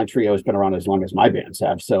 Now, Alkaline Trio has been around as long as my bands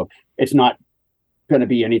have, so it's not going to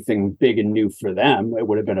be anything big and new for them. It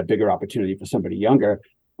would have been a bigger opportunity for somebody younger,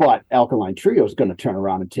 but Alkaline Trio is going to turn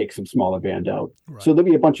around and take some smaller band out. Right. So there'll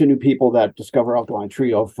be a bunch of new people that discover Alkaline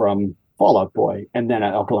Trio from Fall Out Boy, and then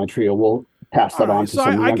Alkaline Trio will pass that on to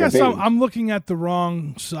some younger bands. I'm looking at the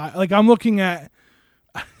wrong side. Like I'm looking at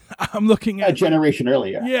a generation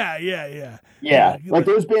earlier. Yeah. Like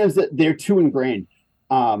those bands that they're too ingrained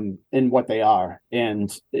in what they are,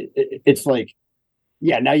 and it's like,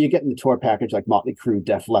 yeah, now you're getting the tour package like Motley Crue,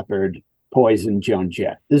 Def Leppard, Poison, Joan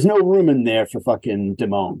Jett. There's no room in there for fucking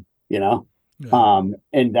Damone, you know. Yeah.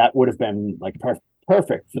 And that would have been like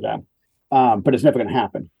perfect for them, but it's never going to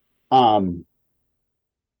happen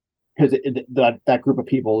because that group of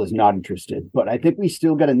people is not interested. But I think we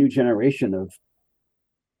still got a new generation of,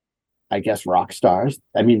 I guess, rock stars.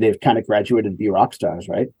 I mean, they've kind of graduated to be rock stars,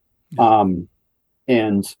 right? Yeah.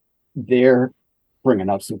 And they're bringing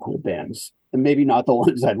out some cool bands. And maybe not the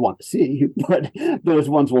ones I'd want to see, but those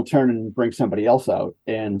ones will turn and bring somebody else out.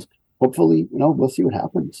 And hopefully, we'll see what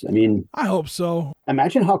happens. I mean, I hope so.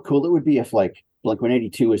 Imagine how cool it would be if like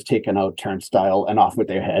Blink-182 was taken out Turnstile and Off With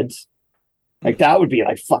Their Heads. Like that would be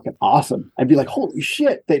like fucking awesome. I'd be like, holy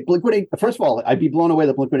shit. Blink-182. First of all, I'd be blown away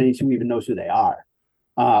that Blink-182 even knows who they are.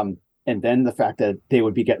 And then the fact that they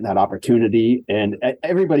would be getting that opportunity and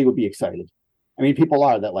everybody would be excited. I mean, people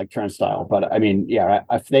are that like Turnstile, but I mean, yeah,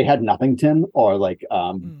 if they had Nothington or like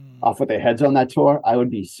Off With Their Heads on that tour, I would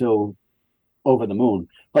be so over the moon.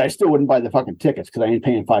 But I still wouldn't buy the fucking tickets because I ain't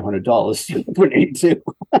paying $500 for 82.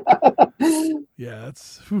 Yeah,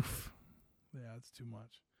 that's too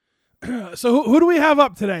much. So who do we have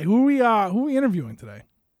up today? Who are we interviewing today?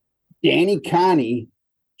 Danny Carney,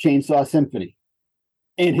 Chainsaw Symphony,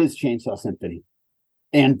 and his Chainsaw Symphony,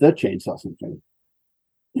 and the Chainsaw Symphony.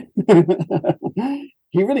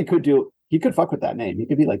 He really could he could fuck with that name. He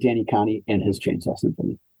could be like Danny Carney and his Chainsaw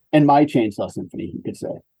Symphony and my Chainsaw Symphony, he could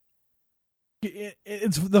say.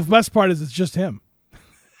 It's the best part is it's just him.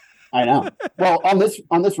 I know. Well, on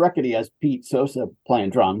this record he has Pete Sosa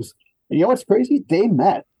playing drums. And you know what's crazy? They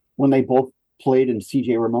met when they both played in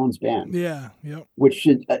CJ Ramon's band. Yeah, yep. Which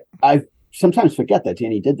I sometimes forget that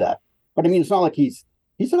Danny did that. But I mean, it's not like he's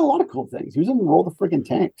done a lot of cool things. He was in Roll the Friggin'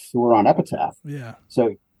 Tanks, who were on Epitaph. Yeah.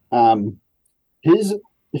 So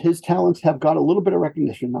his talents have got a little bit of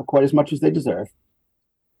recognition, not quite as much as they deserve.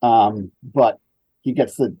 But he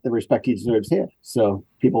gets the respect he deserves here. So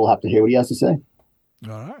people will have to hear what he has to say.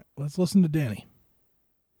 All right. Let's listen to Danny.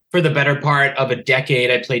 For the better part of a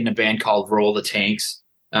decade, I played in a band called Roll the Tanks.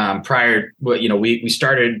 We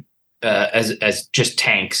started as just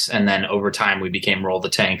Tanks, and then over time we became Roll the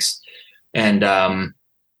Tanks. And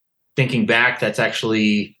thinking back, that's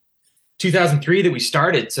actually 2003 that we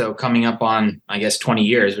started. So coming up on, I guess, 20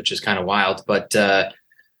 years, which is kind of wild. But,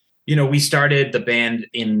 we started the band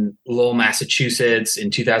in Lowell, Massachusetts in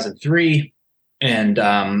 2003. And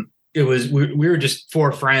we were just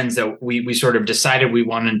four friends that we sort of decided we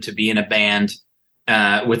wanted to be in a band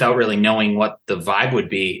without really knowing what the vibe would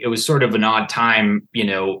be. It was sort of an odd time,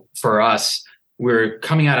 for us. We were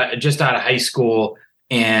coming out of high school.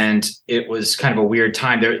 And it was kind of a weird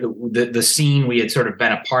time. The scene we had sort of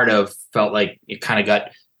been a part of felt like it kind of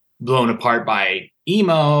got blown apart by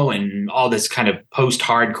emo and all this kind of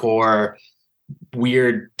post-hardcore,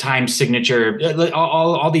 weird time signature.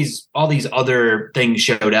 All these other things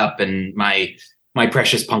showed up, and my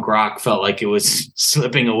precious punk rock felt like it was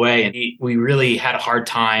slipping away. And we really had a hard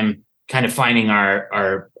time kind of finding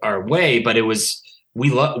our way. But it was. We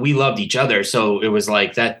loved each other. So it was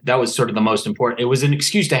like that was sort of the most important. It was an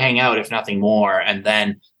excuse to hang out, if nothing more. And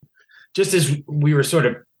then just as we were sort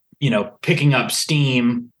of, picking up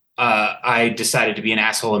steam, I decided to be an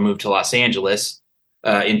asshole and move to Los Angeles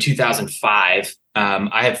in 2005.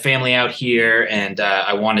 I have family out here, and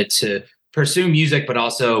I wanted to pursue music, but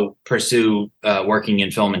also pursue working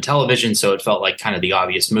in film and television. So it felt like kind of the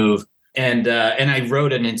obvious move. And I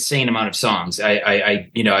wrote an insane amount of songs. I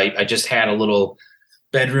just had a little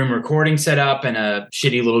bedroom recording set up and a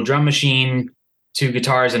shitty little drum machine, 2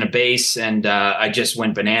 guitars and a bass. And I just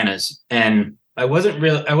went bananas. And I wasn't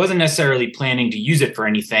necessarily planning to use it for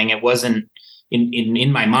anything. It wasn't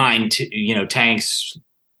in my mind, Tanks,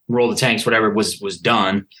 Roll the Tanks, whatever was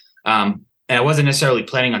done. And I wasn't necessarily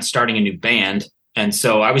planning on starting a new band. And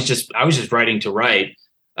so I was just writing to write.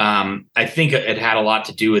 I think it had a lot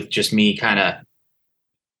to do with just me kind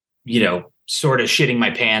of, sort of shitting my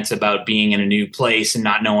pants about being in a new place and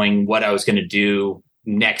not knowing what I was going to do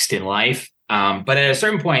next in life. But at a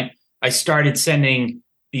certain point, I started sending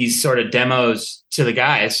these sort of demos to the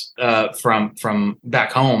guys from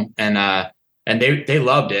back home. And and they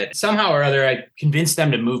loved it. Somehow or other, I convinced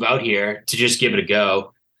them to move out here to just give it a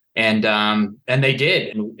go. And they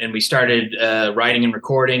did. And we started writing and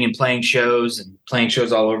recording and playing shows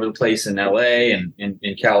all over the place in LA and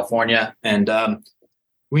in California. And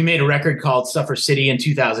we made a record called Suffer City in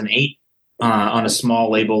 2008 on a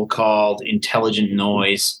small label called Intelligent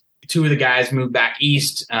Noise. Two of the guys moved back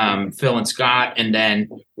east, Phil and Scott. And then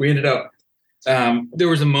we ended up, there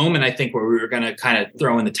was a moment, I think, where we were going to kind of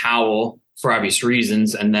throw in the towel for obvious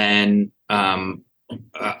reasons. And then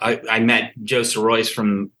I met Joe Sorois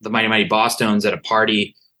from the Mighty Mighty Bosstones at a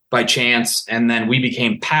party by chance. And then we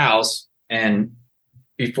became pals. And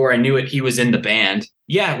before I knew it, he was in the band.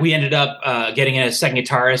 Yeah, we ended up getting a second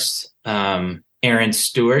guitarist, Aaron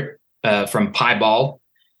Stewart from Piebald.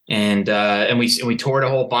 And we toured a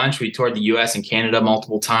whole bunch. We toured the US and Canada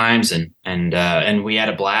multiple times and we had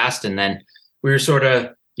a blast. And then we were sort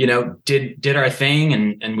of, did our thing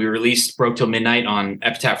and we released Broke Till Midnight on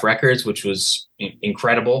Epitaph Records, which was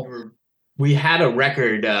incredible. We had a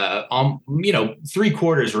record,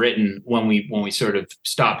 3/4 written when we sort of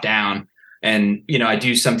stopped down. And, I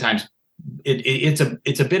do sometimes, it's a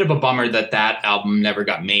bit of a bummer that album never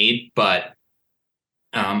got made, but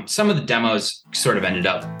some of the demos sort of ended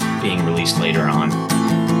up being released later on.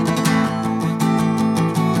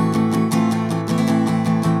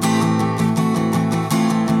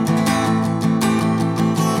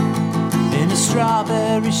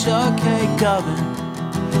 Strawberry shortcake oven,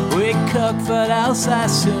 we cook for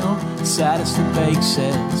Alsacian. Saddest of bake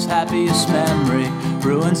sales, happiest memory,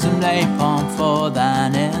 brewing some napalm for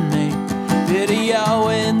thine and me. Video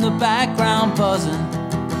in the background buzzing,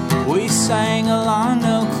 we sang along,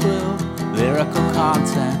 no clue. Lyrical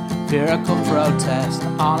content, empirical protest,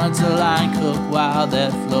 honor to line cook while their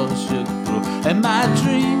flows shook through. And my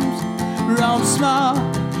dreams roam small,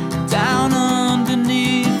 down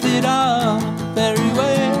underneath it all. Very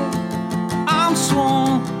well, I'm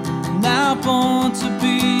sworn, now born to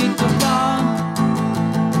be the one.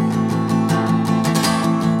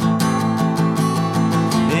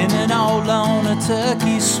 In an old loner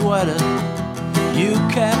turkey sweater, you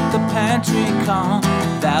kept the pantry calm.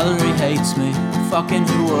 Valerie hates me, fucking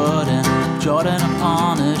who wouldn't? Jordan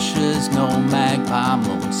punishes no magpie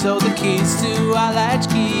moon. So the keys to our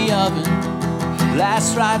latchkey oven,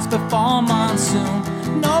 last rites before monsoon.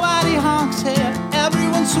 Nobody honks here,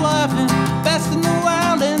 everyone's swerving. Best in the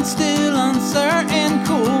world and still uncertain.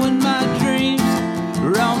 Cool in my dreams,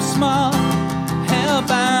 roam small,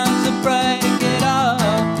 hellbound to break it all.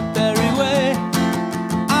 Very way,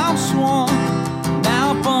 I'm sworn,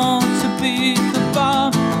 now born to be the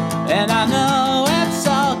bomb. And I know it's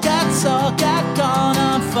all got gone.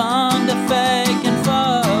 I'm fond of fake and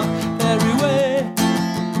fall. Very way,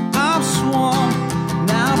 I'm sworn,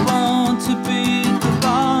 now born to be the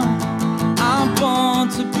bomb. I'm born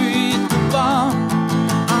to be the bomb.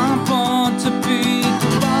 I'm born to be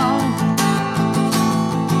the bomb.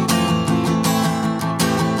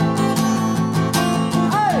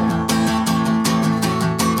 Hey!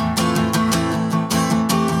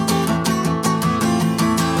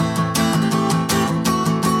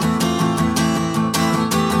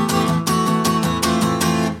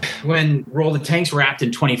 When Roll the Tanks wrapped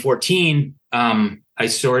in 2014, I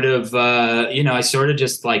sort of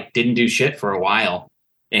just like didn't do shit for a while.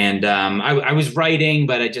 And I was writing,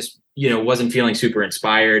 but I just, wasn't feeling super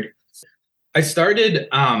inspired. I started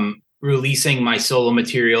releasing my solo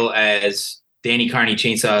material as Danny Carney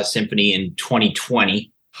Chainsaw Symphony in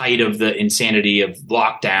 2020, height of the insanity of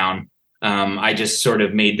lockdown. I just sort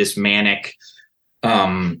of made this manic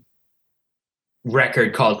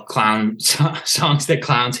record called Songs That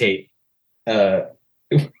Clowns Hate.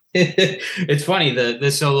 It's funny,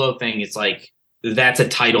 the solo thing, it's like that's a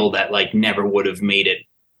title that like never would have made it.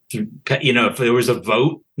 If there was a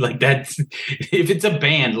vote like that, if it's a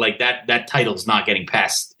band like that title's not getting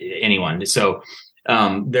past anyone. So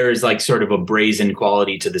there's like sort of a brazen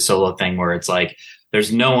quality to the solo thing where it's like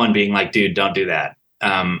there's no one being like, dude, don't do that.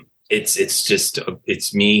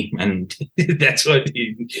 It's me, and that's what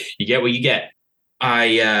you get. What you get.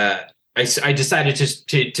 I decided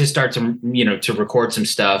to start some, to record some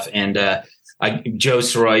stuff, and Joe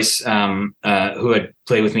Sorois, who had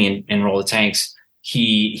played with me in Roll the Tanks,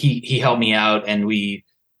 he helped me out, and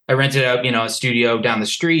I rented out, a studio down the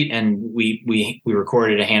street, and we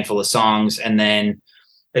recorded a handful of songs, and then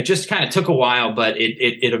it just kind of took a while, but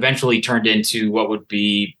it eventually turned into what would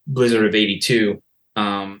be Blizzard of 82.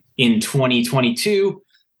 In 2022,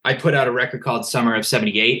 I put out a record called Summer of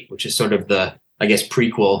 78, which is sort of the, I guess,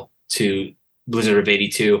 prequel to Blizzard of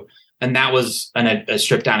 82. and that was a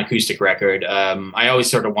stripped down acoustic record. I always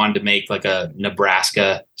sort of wanted to make like a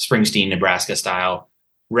Springsteen, Nebraska style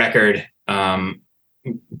record.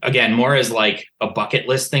 Again, more as like a bucket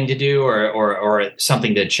list thing to do, or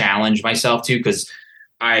something to challenge myself to, because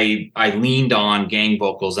I leaned on gang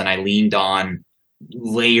vocals and I leaned on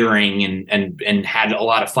layering and had a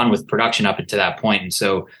lot of fun with production up until that point. And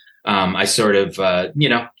so I sort of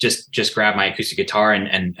just grabbed my acoustic guitar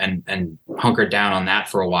and hunkered down on that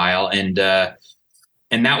for a while, and that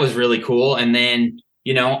was really cool. And then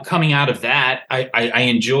coming out of that, I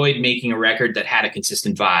enjoyed making a record that had a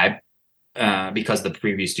consistent vibe, because the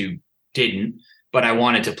previous two didn't. But I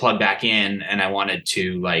wanted to plug back in, and I wanted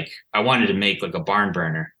to make like a barn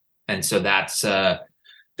burner. And so that's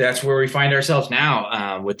where we find ourselves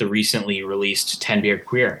now, with the recently released 10 Beer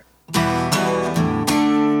Queer.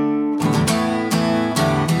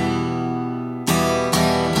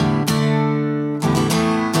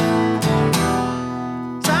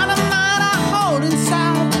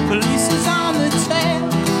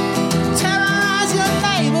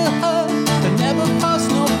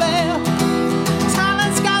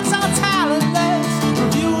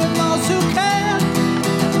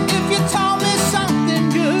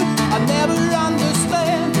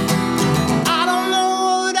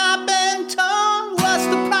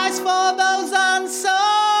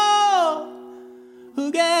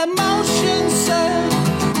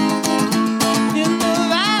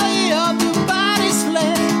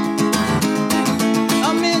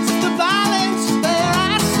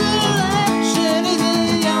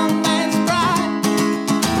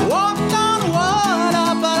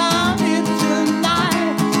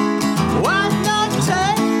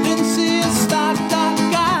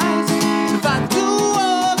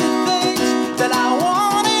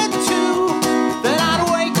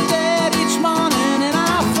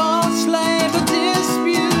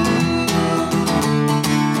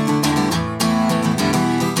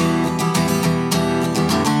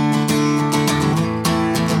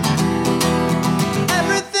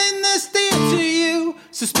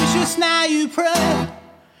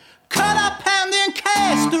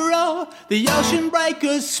 The ocean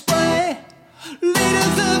breakers spray.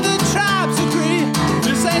 Leaders of the tribes agree.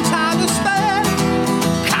 This ain't time to spare.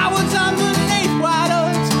 Cowards underneath white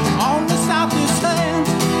hoods on the southwest land.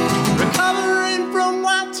 Recovering from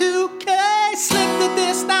Y2K. Slick to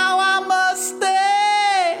this, now I must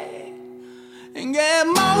stay and get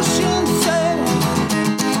motion set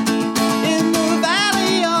in the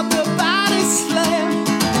valley of the body slam.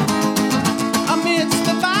 Amidst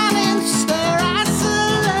the violence there I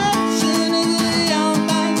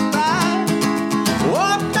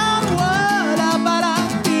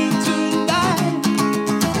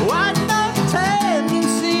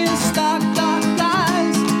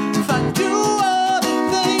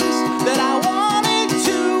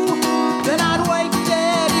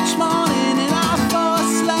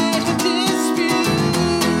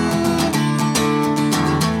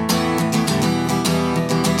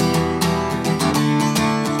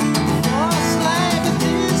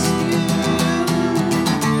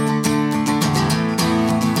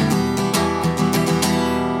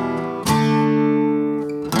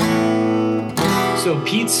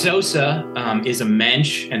Pete Sosa is a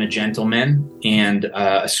mensch and a gentleman and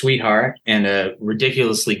a sweetheart and a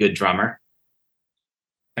ridiculously good drummer.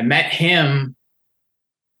 I met him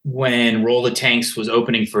when Roll the Tanks was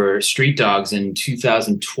opening for Street Dogs in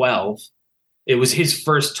 2012. It was his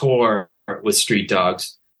first tour with Street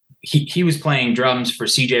Dogs. He was playing drums for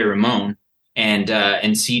CJ Ramon, and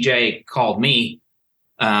CJ called me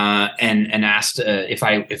and asked if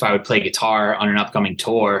I would play guitar on an upcoming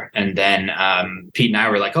tour. And then Pete and I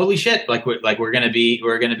were like, holy shit, we're gonna be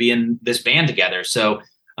in this band together. So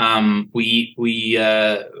we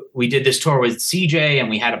did this tour with CJ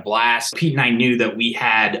and we had a blast. Pete and I knew that we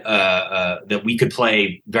had that we could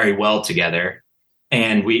play very well together,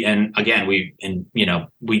 and we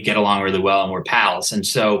get along really well and we're pals. And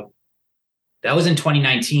so that was in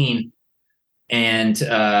 2019. And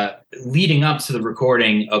leading up to the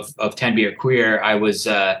recording of 10 Beer Queer, I was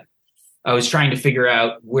trying to figure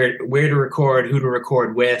out where to record, who to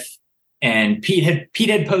record with. And Pete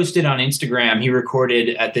had posted on Instagram. He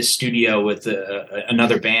recorded at this studio with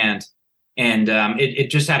another band, and it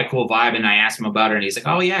just had a cool vibe. And I asked him about it, and he's like,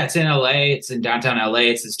 "Oh yeah, it's in LA. It's in downtown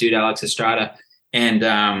LA. It's this dude Alex Estrada." And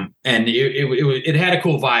it had a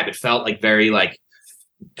cool vibe. It felt like very like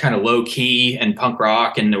kind of low key and punk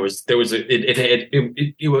rock, and I was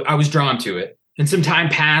drawn to it. And some time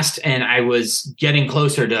passed, and I was getting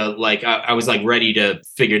closer to like I was like ready to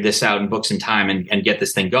figure this out and book some time and get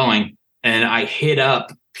this thing going. And I hit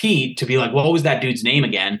up Pete to be like, "What was that dude's name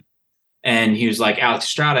again?" And he was like, Alex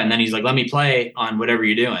Estrada. And then he's like, let me play on whatever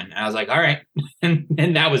you're doing. And I was like, all right.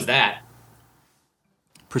 and that was that.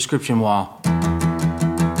 Prescription Wall.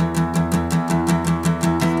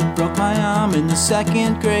 Broke my arm in the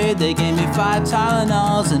 2nd grade. They gave me 5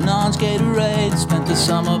 Tylenols and orange Gatorade. Spent the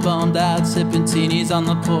summer bummed out, sipping teenies on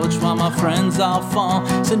the porch while my friends all fall.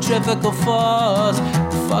 Centrifugal force.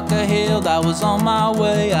 Fucker healed, I was on my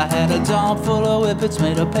way. I had a doll full of whippets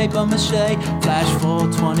made of paper mache. Flash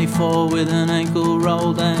 424 with an ankle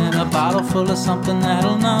rolled and a bottle full of something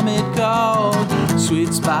that'll numb it cold.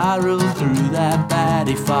 Sweet spiral through that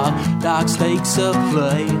baddie fog. Dark stakes of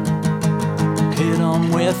play. Hit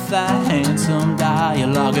 'em with that handsome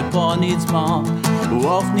dialogue. A boy needs more, a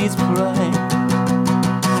wolf needs play.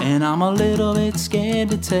 And I'm a little bit scared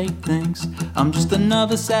to take things. I'm just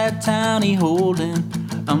another sad townie holding.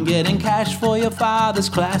 I'm getting cash for your father's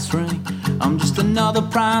class ring. I'm just another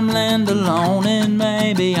prime lender loaning.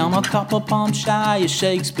 Maybe I'm a couple pump shy of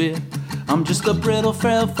Shakespeare. I'm just a brittle,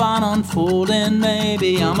 frail, fun unfolding.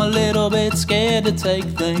 Maybe I'm a little bit scared to take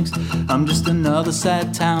things. I'm just another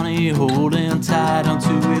sad townie holding tight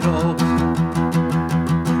onto it all.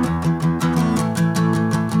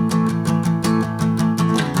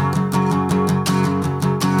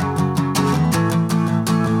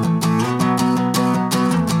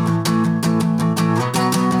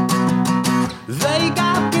 They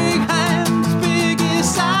got big hands, big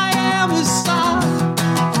as I am a star.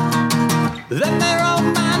 Then they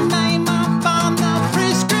wrote my name up on the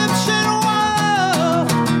prescription wall.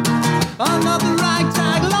 Another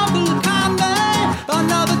ragtag local conde,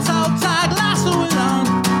 another toe tag lassoing on.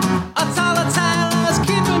 A tailor's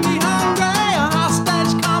keeping me hungry, a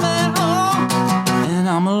hostage coming home. And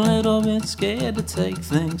I'm a little bit scared to take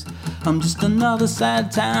things. I'm just another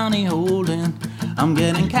sad townie holding. I'm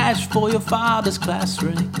getting cash for your father's class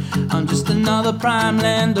ring. I'm just another prime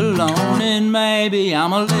lender loaning. Maybe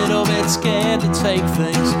I'm a little bit scared to take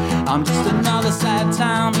things. I'm just another sad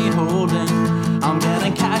townie holding. I'm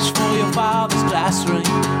getting cash for your father's class ring.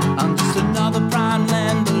 I'm just another prime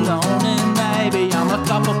lender loaning. Maybe I'm a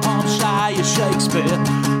couple pumps shy of Shakespeare.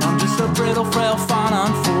 I'm just a brittle, frail, fun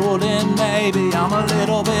unfolding. Maybe I'm a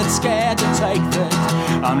little bit scared to take things.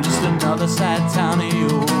 I'm just another sad townie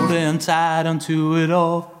holding tight onto it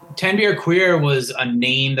all. 10 Beer Queer was a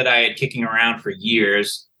name that I had kicking around for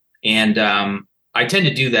years. And I tend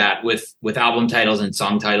to do that with album titles and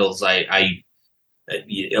song titles. I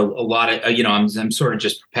a lot of, I'm sort of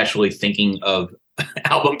just perpetually thinking of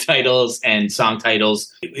album titles and song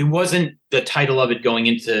titles. It wasn't the title of it going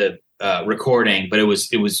into recording, but it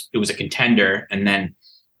was a contender. And then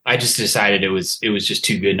I just decided it was just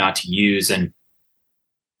too good not to use. And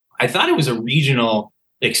I thought it was a regional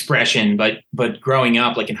expression, but growing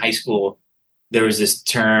up, like in high school, there was this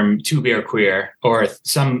term 2 Beer Queer, or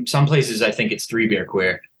some places I think it's 3 Beer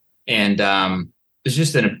Queer, and it's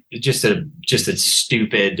just a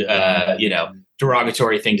stupid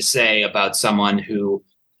derogatory thing to say about someone who.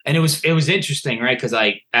 And it was interesting, right? Because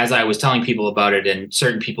as I was telling people about it, and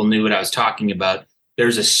certain people knew what I was talking about,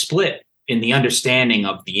 there's a split in the understanding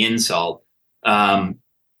of the insult.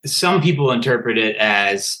 Some people interpret it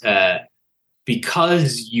as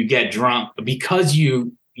because you get drunk, because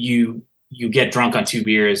you get drunk on 2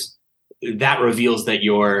 beers, that reveals that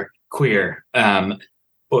you're queer.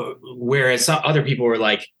 Whereas some other people were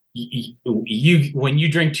like, you when you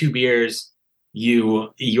drink 2 beers,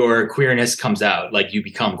 your queerness comes out, like you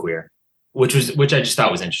become queer, which I just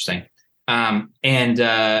thought was interesting. And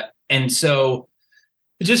so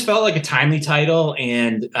it just felt like a timely title,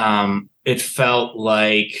 and it felt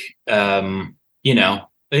like I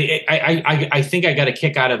think I got a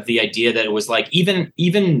kick out of the idea that it was like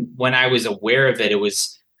even when I was aware of it,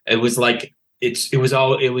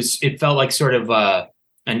 it felt like sort of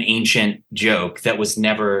an ancient joke that was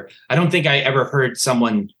never. I don't think I ever heard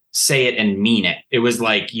someone say it and mean it. It was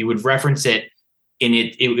like you would reference it, and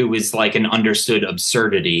it was like an understood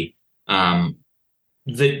absurdity. The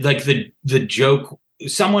joke.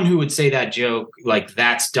 Someone who would say that joke, like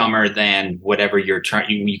that's dumber than whatever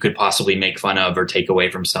you could possibly make fun of or take away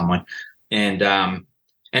from someone. And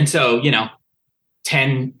so,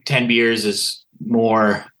 10 beers is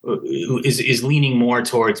more, is leaning more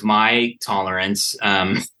towards my tolerance,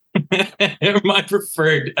 my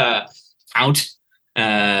preferred, count.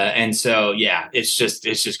 And so, yeah, it's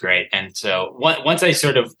just great. And so once I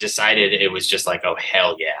sort of decided, it was just like, oh,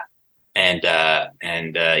 hell yeah. And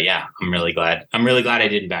yeah, I'm really glad I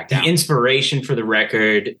didn't back down. The inspiration for the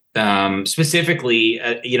record, specifically,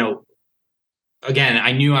 again,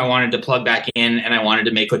 I knew I wanted to plug back in, and I wanted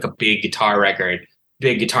to make like a big guitar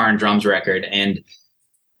and drums record. And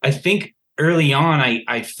I think early on,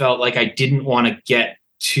 I felt like I didn't want to get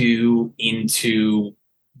too into,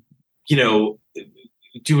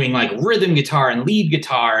 doing like rhythm guitar and lead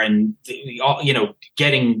guitar and,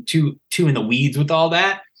 getting too in the weeds with all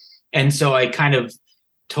that. And so I kind of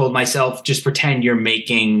told myself, just pretend you're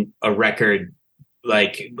making a record,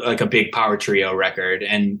 like a big power trio record.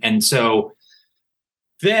 And so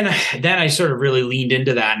then I sort of really leaned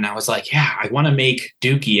into that, and I was like, yeah, I want to make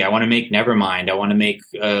Dookie. I want to make Nevermind. I want to make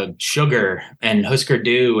Sugar and Husker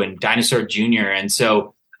Du and Dinosaur Jr. And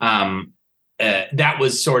so that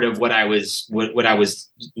was sort of what I was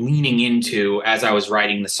leaning into as I was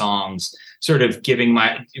writing the songs, sort of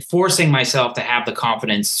forcing myself to have the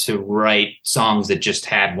confidence to write songs that just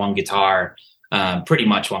had one guitar, pretty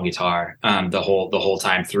much one guitar, the whole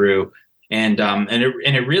time through. And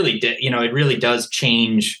it really did, it really does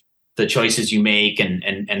change the choices you make and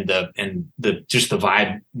the just the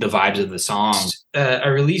vibes of the songs. I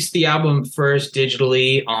released the album first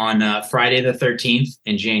digitally on Friday the 13th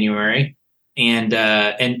in January, and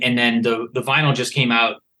then the vinyl just came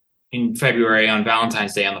out in February on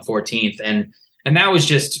Valentine's Day on the 14th, and that was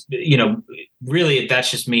just, really, that's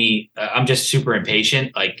just me. I'm just super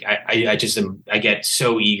impatient. Like I get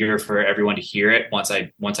so eager for everyone to hear it once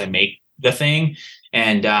I make the thing.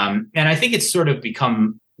 And I think it's sort of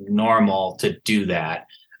become normal to do that,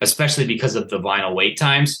 especially because of the vinyl wait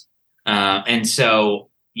times. And so,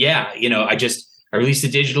 yeah, I released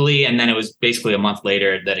it digitally, and then it was basically a month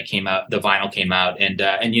later that it came out, the vinyl came out. And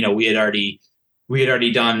we had already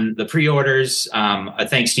done the pre-orders.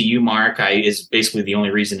 Thanks to you, Mark, is basically the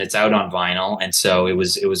only reason it's out on vinyl. And so it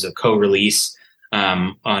was a co-release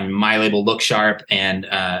on my label Look Sharp and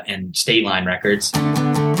State Line Records.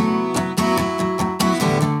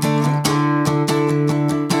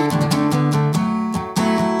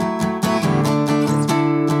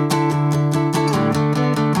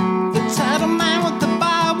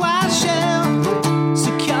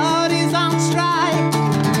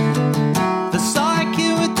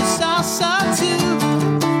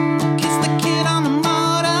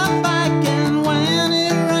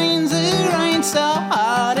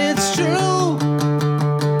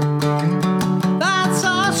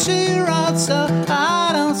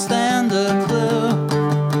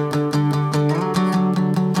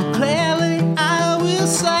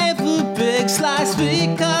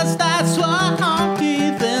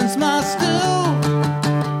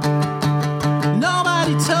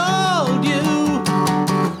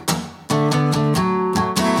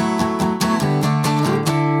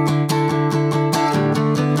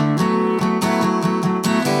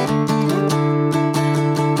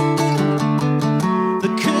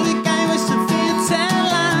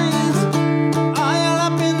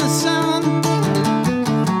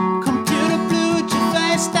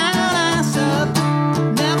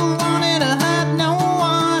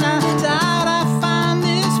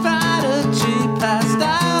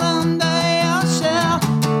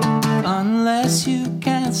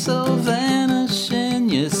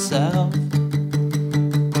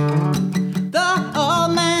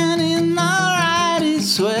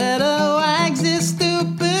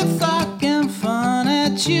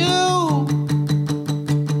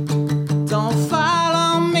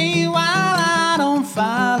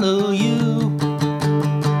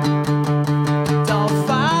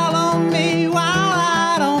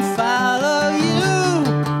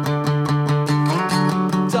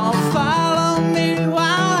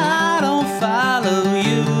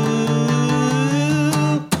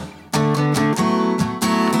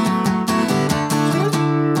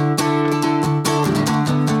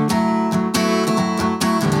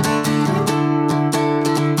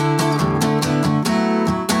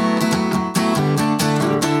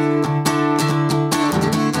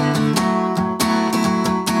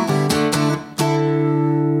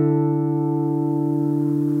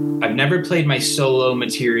 Never played my solo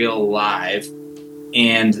material live,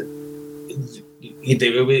 and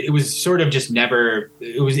it was sort of just never.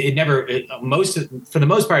 For the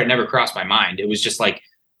most part, it never crossed my mind. It was just like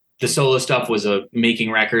the solo stuff was making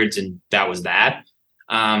records, and that was that.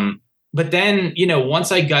 But then,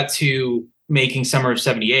 once I got to making Summer of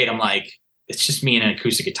 '78, I'm like, it's just me and an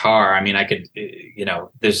acoustic guitar. I mean, I could,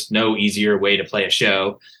 there's no easier way to play a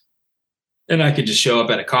show, and I could just show up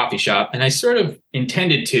at a coffee shop, and I sort of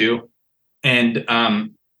intended to. And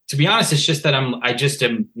to be honest, it's just that I just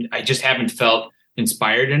haven't felt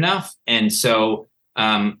inspired enough. And so,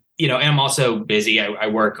 and I'm also busy. I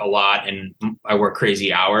work a lot and I work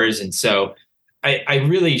crazy hours. And so I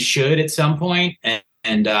really should at some point.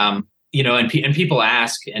 And people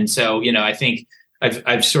ask. And so, I think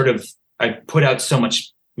I've put out so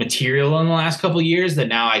much material in the last couple of years that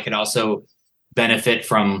now I could also benefit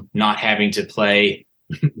from not having to play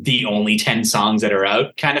the only 10 songs that are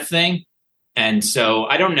out kind of thing. And so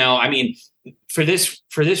I don't know. I mean, for this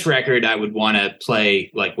record, I would want to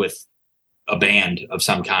play like with a band of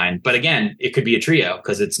some kind. But again, it could be a trio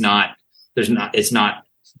because there's not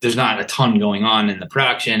a ton going on in the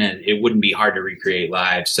production, and it wouldn't be hard to recreate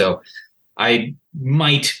live. So I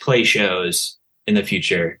might play shows in the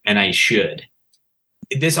future, and I should.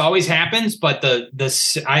 This always happens, but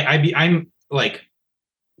I'm like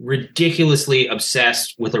ridiculously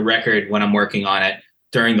obsessed with a record when I'm working on it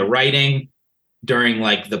during the writing, during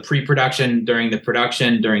like the pre-production, during the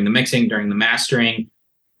production, during the mixing, during the mastering.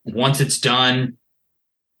 Once it's done,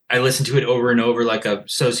 I listen to it over and over like a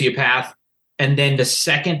sociopath. And then the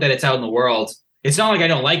second that it's out in the world, it's not like I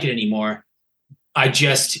don't like it anymore.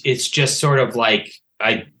 It's just sort of like,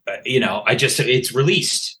 it's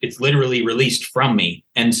released. It's literally released from me.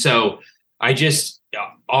 And so I just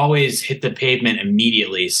always hit the pavement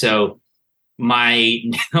immediately. So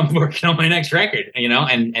I'm working on my next record, I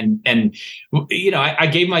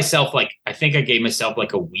gave myself like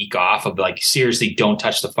a week off of like, seriously, don't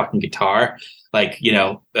touch the fucking guitar. Like,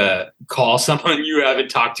 call someone you haven't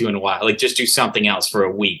talked to in a while, like just do something else for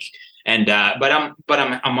a week. And, but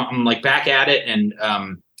I'm like back at it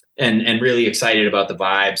and really excited about the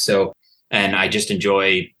vibe. So, and I just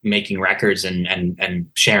enjoy making records and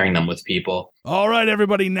sharing them with people. All right,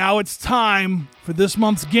 everybody. Now it's time for this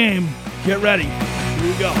month's game. Get ready. Here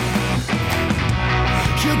we go.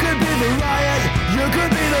 You could be the riot, you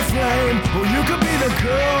could be the flame, or you could be the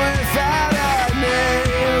girl without a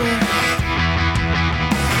name.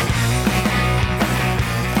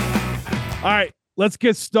 All right, let's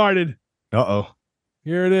get started. Uh-oh.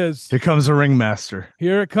 Here it is. Here comes a ringmaster.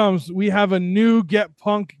 Here it comes. We have a new Get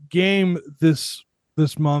Punk game this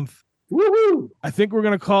month. Woohoo! I think we're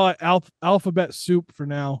gonna call it Alphabet Soup for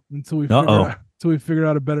now until we figure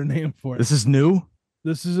out a better name for it. This is new.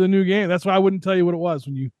 This is a new game. That's why I wouldn't tell you what it was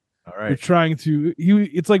when you. All right. You're trying to.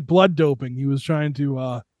 It's like blood doping. He was trying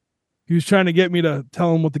to get me to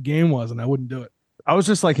tell him what the game was, and I wouldn't do it. I was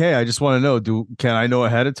just like, hey, I just want to know. Can I know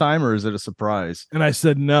ahead of time, or is it a surprise? And I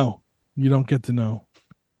said no. You don't get to know.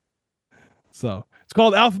 So it's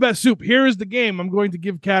called Alphabet Soup. Here is the game. I'm going to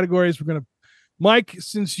give categories. Mike,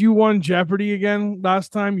 since you won Jeopardy again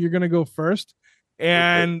last time, you're going to go first.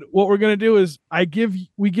 And what we're going to do is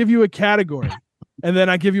we give you a category, and then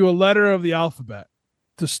I give you a letter of the alphabet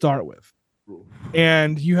to start with.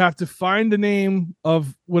 And you have to find the name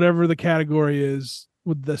of whatever the category is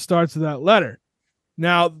that starts with that letter.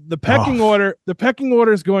 Now, the pecking order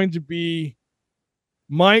is going to be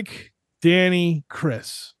Mike, Danny,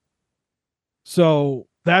 Chris. So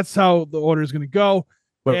that's how the order is going to go.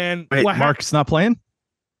 Wait, Mark's not playing?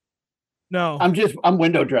 No. I'm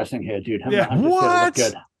window dressing here, dude. What?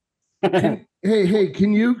 Good. Hey,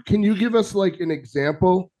 can you give us like an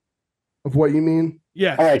example of what you mean?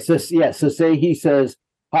 Yeah. All right. So say he says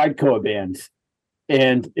hardcore bands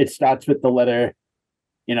and it starts with the letter,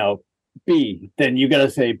 B. Then you got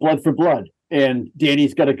to say Blood for Blood. And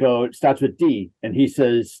Danny's got to go, it starts with D. And he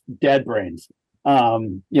says Dead Brains.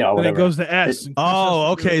 Then it goes to S.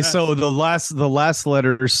 Okay. So the last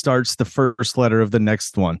letter starts the first letter of the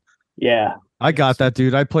next one. Yeah. I got that,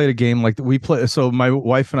 dude. I played a game like so my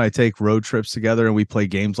wife and I take road trips together and we play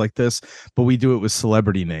games like this, but we do it with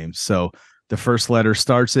celebrity names. So the first letter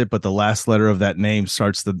starts it, but the last letter of that name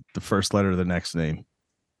starts the first letter of the next name.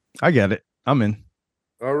 I get it. I'm in.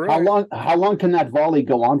 All right. How long can that volley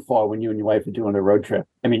go on for when you and your wife are doing a road trip?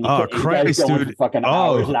 I mean, you guys go on for fucking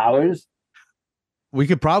hours and hours. We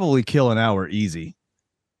could probably kill an hour easy.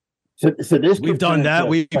 So this we've done that.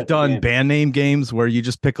 We've done band name games where you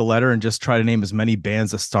just pick a letter and just try to name as many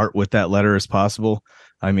bands that start with that letter as possible.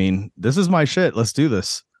 I mean, this is my shit. Let's do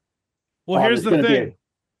this. Well, here's the thing.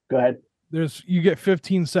 Go ahead. You get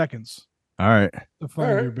 15 seconds. All right. To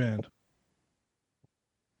find your band.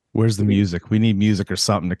 Where's the music? We need music or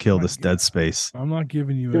something to kill this dead space. I'm not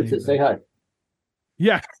giving you anything. Say hi.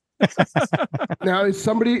 Yeah. Now is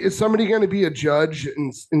somebody going to be a judge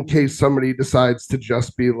in case somebody decides to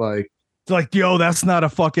just be like, it's like, yo, that's not a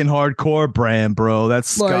fucking hardcore brand, bro. That's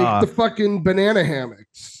ska. Like the fucking banana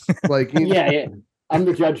hammocks. Like yeah. I'm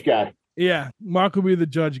the judge guy. Yeah, Mark will be the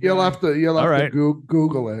judge guy. You'll have to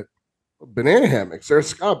Google it. Banana hammocks. There's a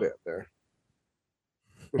ska band there.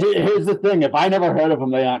 Here's the thing: if I never heard of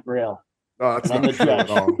them, they aren't real. No, it's not true at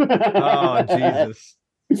all. Oh,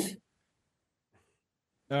 Jesus.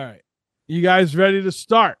 All right. You guys ready to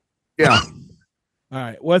start? Yeah. All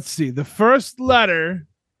right. Let's see. The first letter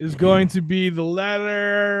is going to be the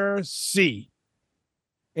letter C.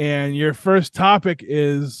 And your first topic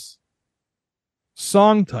is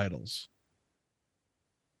song titles.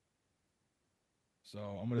 So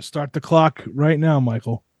I'm going to start the clock right now,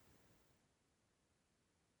 Michael.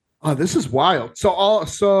 Oh, this is wild. So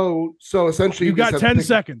essentially, You've got 10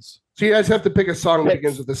 seconds. So you guys have to pick a song that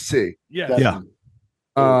begins with a C. Yeah.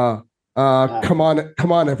 Come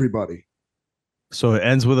on, everybody. So it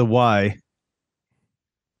ends with a Y.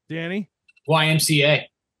 Danny? YMCA.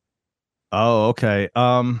 Oh, okay.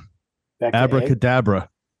 Back to Abracadabra.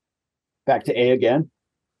 Back to A again.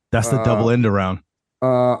 That's the double end around.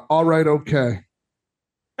 All right, okay.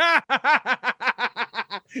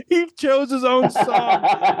 He chose his own song.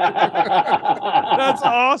 That's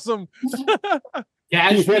awesome.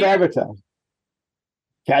 He's hit advertise.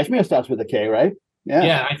 Cashmere starts with a K, right?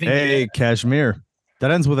 Yeah, I think. Hey, Kashmir. That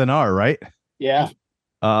ends with an R, right? Yeah.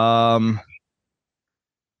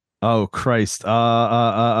 Oh Christ.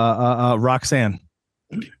 Roxanne.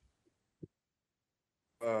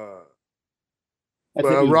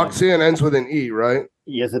 Roxanne ends with an E, right?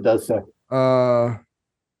 Yes, it does, sir.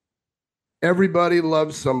 Everybody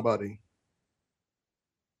loves somebody.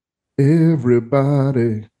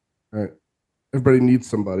 Everybody. All right. Everybody needs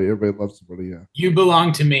somebody. Everybody loves somebody. Yeah. You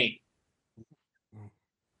Belong to Me.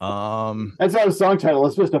 That's not a song title.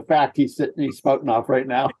 It's just a fact he's spouting off right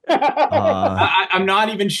now. I'm not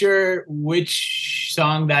even sure which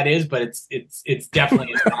song that is, but it's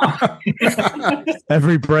definitely a song.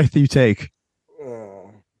 Every breath you take.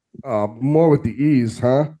 More with the E's,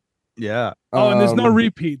 huh? Yeah. Oh, and there's no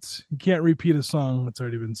repeats. You can't repeat a song that's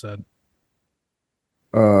already been said.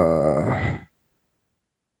 All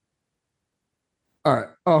right.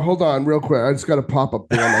 Oh, hold on, real quick. I just got a pop up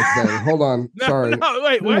there on my thing. Hold on. Sorry. No,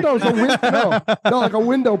 wait. No, like a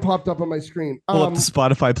window popped up on my screen. Pull up the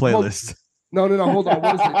Spotify playlist. No. Hold on.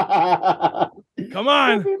 What is it? Come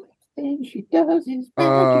on. Everything she does is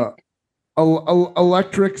magic.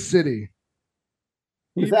 Electric City.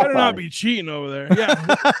 You better not be cheating over there. Yeah.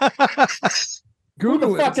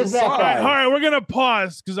 Google it. Is that All right, we're going to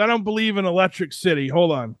pause because I don't believe in Electric City.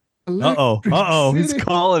 Hold on. Uh-oh. He's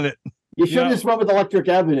calling it. You should have just went with Electric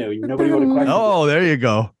Avenue. Nobody would have questioned Oh, there you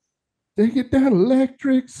go. Take it down,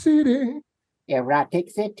 Electric City. Erotic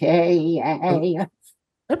City.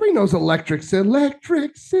 Everybody knows Electric City.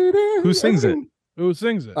 Electric City. Who sings it? Who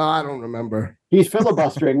sings it? I don't remember. He's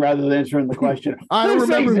filibustering rather than answering the question. I don't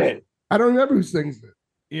remember. It? I don't remember who sings it.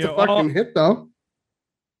 It's a fucking hit, though.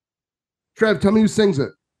 Trev, tell me who sings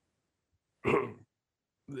it.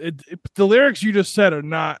 The lyrics you just said are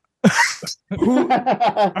not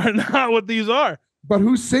are not what these are. But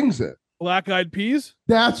who sings it? Black Eyed Peas?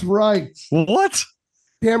 That's right. What?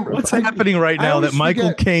 Damn, What's happening right now that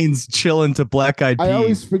Michael Caine's chilling to Black Eyed Peas? I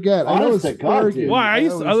always forget. I know it's dude. Why? I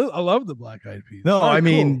love the Black Eyed Peas. No, I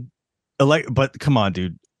mean, but come on,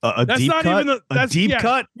 dude. A that's deep not cut? even A deep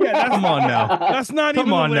cut? Yeah, Come on now. That's not Come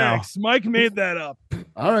even on the now. lyrics. Mike made that up.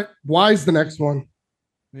 All right. Why's the next one?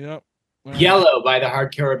 Yep. Right. Yellow by the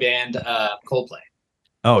hardcore band Coldplay.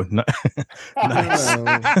 Oh, nice.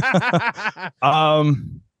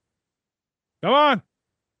 Come on.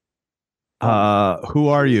 Who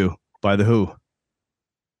Are You by The Who?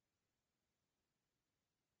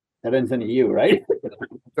 That ends in a U, right?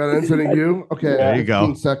 That ends in a U? Okay. There you go.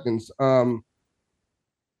 15 seconds.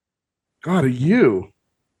 God, a U.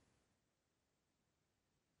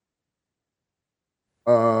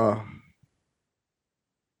 That's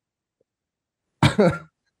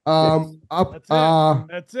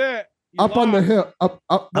it. You Up on the lost. hill. Up.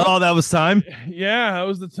 Oh, that was time? Yeah, that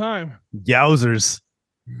was the time. Yowzers.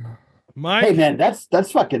 Mike. Hey man, that's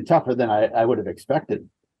fucking tougher than I would have expected.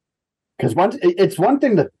 Because it's one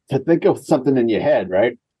thing to think of something in your head,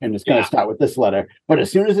 right? And it's going to start with this letter, but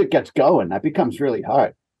as soon as it gets going, that becomes really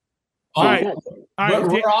hard. All right.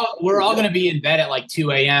 We're all going to be in bed at like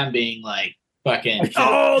 2 a.m. being like fucking.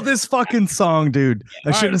 Oh, this fucking song, dude.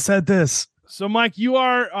 I should have said this. So, Mike, you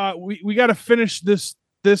are. We got to finish this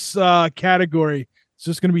category. It's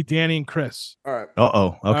just going to be Danny and Chris. All right. Uh-oh.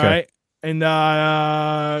 Okay. All right. And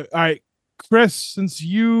all right, Chris, since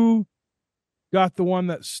you got the one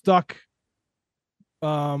that stuck,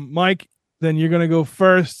 Mike, then you're going to go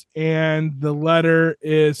first. And the letter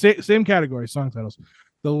is same category, song titles.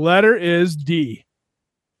 The letter is D.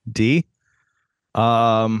 D.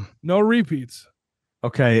 No repeats.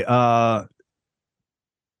 Okay.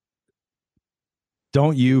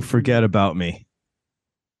 Don't You Forget About Me.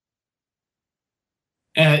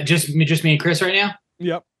 Just me and Chris right now.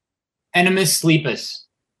 Yep. Enemies Sleepus.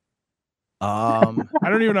 I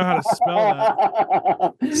don't even know how to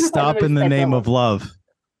spell that. Stop in the Name of Love.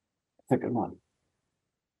 That's a good one.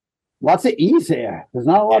 Lots of E's here. There's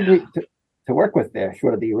not a lot of. to work with there,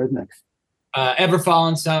 short of the Eurythmics. Ever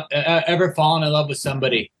fallen in love with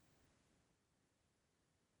somebody?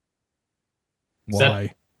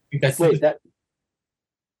 Why? Wait, that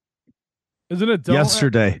isn't it?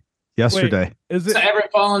 Yesterday. Wait, is it? So ever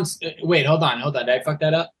fallen? Wait, hold on. Did I fuck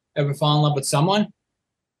that up? Ever fall in love with someone?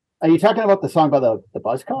 Are you talking about the song by the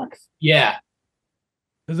Buzzcocks? Yeah.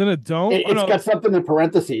 Isn't it don't? It's got something in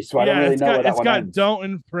parentheses, so I don't really know what that one got ends. don't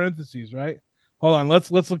in parentheses, right? Hold on,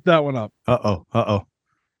 let's look that one up. Uh-oh.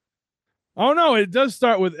 Oh no, it does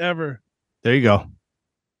start with ever. There you go.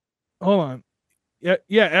 Hold on.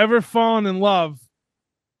 Yeah, ever fallen in love.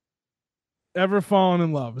 Ever fallen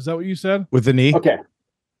in love. Is that what you said? With the knee? Okay.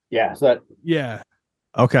 Yeah, so that Yeah.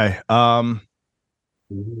 Okay.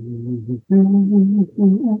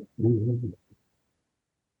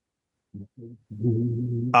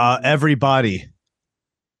 Everybody.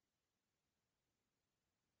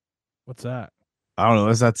 What's that? I don't know.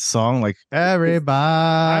 Is that the song? Like everybody?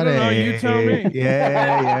 I don't know. You tell me.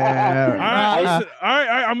 Yeah. All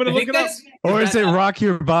right. I'm gonna look it up. Or is it Rock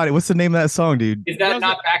Your Body? What's the name of that song, dude? Is that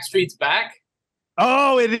not Backstreet's Back?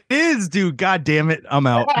 Oh, it is, dude. God damn it. I'm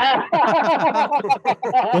out.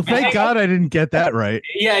 Well, thank God I didn't get that right.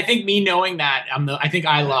 Yeah, I think me knowing that, I think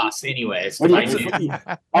I lost anyways.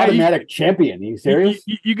 Automatic champion. Are you serious?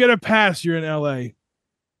 You get a pass. You're in LA.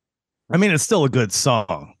 I mean, it's still a good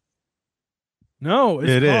song. No,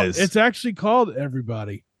 it is. It's actually called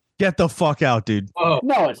Everybody. Get the fuck out, dude. Oh.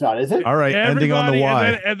 No, it's not, is it? All right, Everybody, ending on the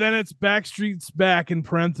Y. And then it's Backstreet's Back in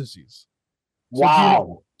parentheses.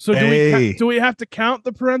 Wow. So do we have to count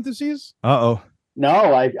the parentheses? Uh-oh. No,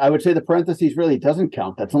 I would say the parentheses really doesn't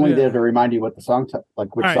count. That's only there to remind you what the song,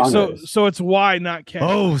 which song it is. So it's Y, not K.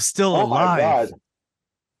 Oh, still alive. My God.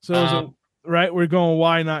 So right, we're going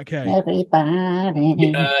Y, not K.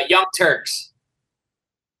 Everybody. Young Turks.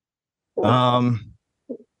 Oh,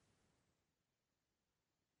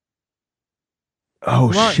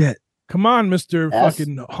 shit. Come on, Mr.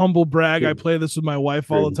 fucking humble brag. I play this with my wife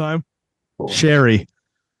all the time. Sherry.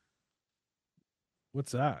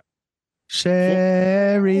 What's that?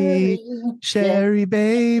 Sherry,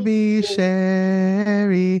 baby,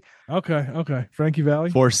 Sherry. Okay. Frankie Valli.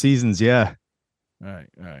 Four Seasons, yeah. All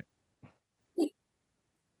right.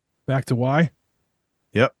 Back to Y.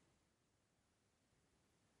 Yep.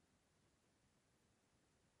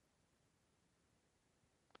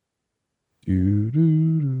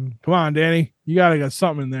 Come on, Danny. You gotta got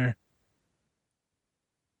something in there.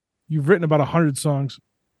 You've written about 100 songs.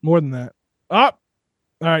 More than that. Up.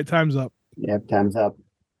 All right, time's up. Yep, time's up.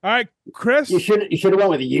 All right, Chris. You should have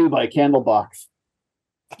went with You by Candlebox.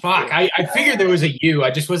 Fuck, I figured there was a U.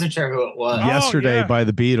 I just wasn't sure who it was. Yesterday by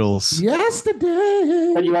the Beatles.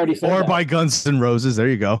 Yesterday. But you already said or that. by Guns N' Roses. There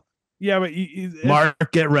you go. Yeah, but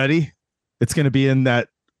Mark, get ready. It's going to be in that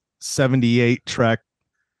 78 track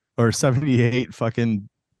or 78 fucking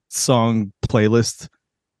song playlist.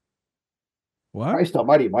 What? Christ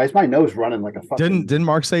almighty, why is my nose running like a fucking... Didn't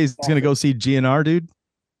Mark say he's going to go see GNR, dude?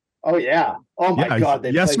 Oh, yeah. Oh, my God.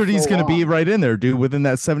 Yesterday's going to be right in there, dude, within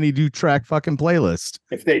that 72 track fucking playlist.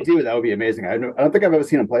 If they do, that would be amazing. I don't think I've ever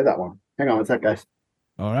seen them play that one. Hang on, what's that, guys?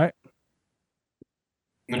 All right.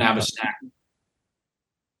 I'm going to have a snack.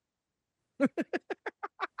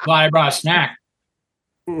 Well, I brought a snack.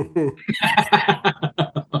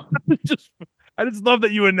 I just love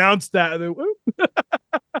that you announced that. Everybody.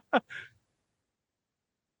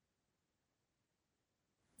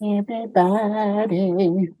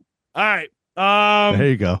 All right. There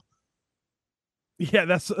you go. Yeah,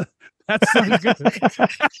 that's good.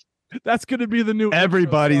 That's going to be the new.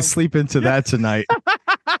 Everybody's sleeping to that tonight.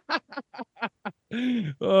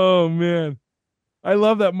 Oh man, I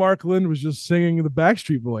love that Mark Lind was just singing the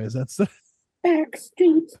Backstreet Boys. That's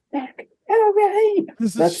Backstreet's back. All right.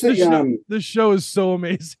 This show is so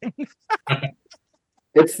amazing.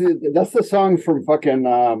 That's the song from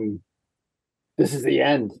fucking This Is the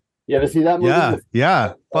End. You ever see that movie?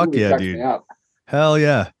 Yeah. Fuck yeah, dude. Hell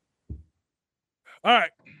yeah. All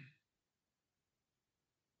right.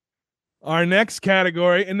 Our next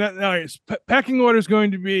category, and that all right, pecking order is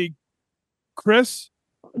going to be Chris,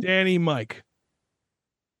 Danny, Mike.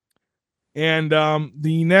 And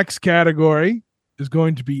the next category is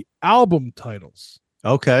going to be album titles.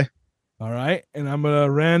 Okay. All right. And I'm going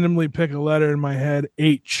to randomly pick a letter in my head,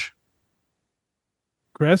 H.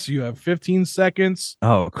 Chris, you have 15 seconds.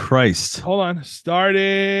 Oh, Christ. Hold on.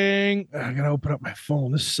 Starting. I got to open up my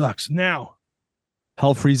phone. This sucks. Now.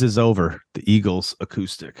 Hell Freezes Over, the Eagles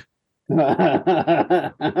acoustic.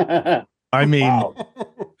 I mean, wow.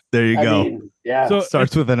 There you go. Mean, yeah. So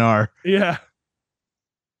starts with an R. Yeah.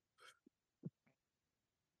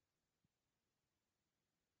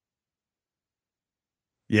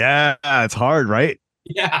 Yeah, it's hard, right?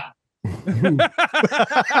 Yeah. Oh,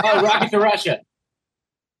 Rocket to Russia.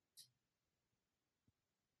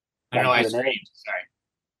 I don't know. I screamed. Sorry.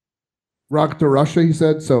 Rocket to Russia, he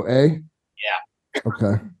said. So A? Yeah.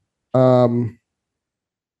 Okay.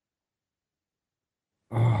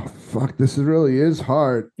 Oh, fuck. This really is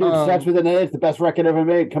hard. Dude, starts with an A. It's the best record ever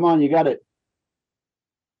made. Come on, you got it.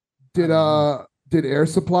 Did Air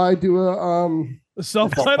Supply do a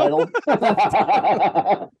self-title?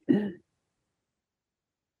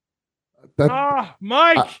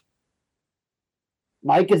 Mike.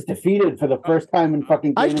 Mike is defeated for the first time in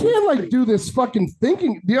fucking. I can't do this fucking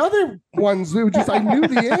thinking. The other ones who just I knew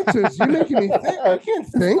the answers. You're making me think. I can't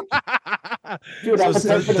think. Dude,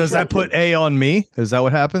 does that put A on me? Is that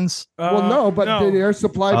what happens? Well, no, but did Air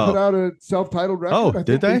Supply put out a self-titled record? Oh,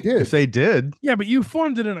 did they? Did. If they did, yeah, but you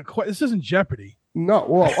formed it in a. This isn't Jeopardy. No,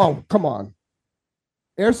 well, oh, come on.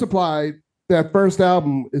 Air Supply, that first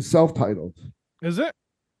album is self-titled. Is it?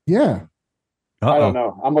 Yeah. I don't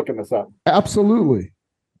know. I'm looking this up. Absolutely.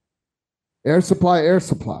 Air Supply.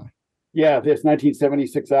 Yeah, this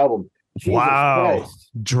 1976 album. Jesus wow. Christ.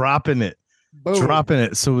 Dropping it. Boom. Dropping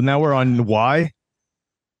it. So now we're on Y.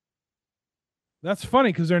 That's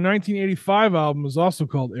funny because their 1985 album is also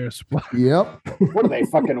called Air Supply. Yep. What are they,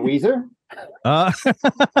 fucking Weezer?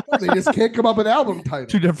 They just can't come up with album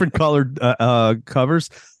titles. Two different colored covers.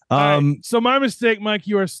 Right, so my mistake, Mike.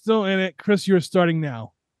 You are still in it. Chris, you are starting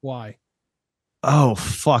now. Why? Oh,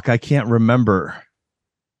 fuck. I can't remember.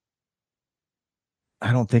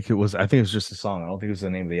 I don't think it was. I think it was just a song. I don't think it was the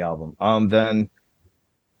name of the album.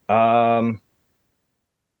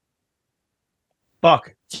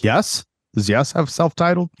 Fuck. Yes? Does Yes have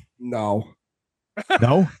self-titled? No.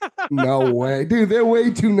 No? No way. Dude, they're way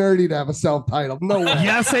too nerdy to have a self-titled. No way.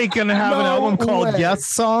 Yes ain't gonna have an album called Yes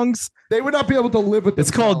Songs. They would not be able to live with It's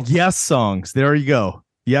called Yes Songs. There you go.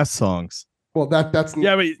 Yes Songs. Well, that's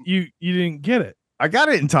yeah, but you didn't get it. I got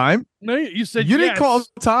it in time. No, you said you didn't call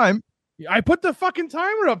time. I put the fucking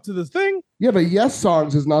timer up to this thing. Yeah, but Yes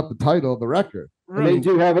Songs is not the title of the record. Really? They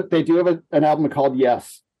do have it. They do have an album called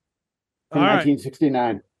Yes from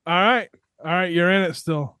 1969. All right, you're in it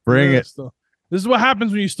still. Bring it. Still. This is what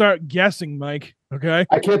happens when you start guessing, Mike. Okay.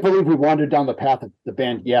 I can't believe we wandered down the path of the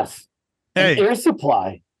band Yes. Hey, Air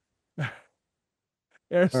Supply.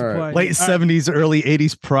 Air Supply. Right. Late 70s, early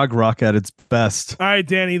 80s prog rock at its best. All right,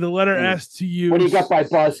 Danny, the letter S to you. What do you got by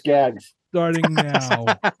Boz Scaggs? Starting now.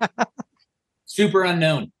 Super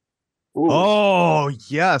Unknown. Ooh. Oh,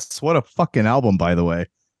 yes. What a fucking album, by the way.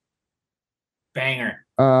 Banger.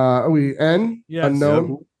 We N? Yes.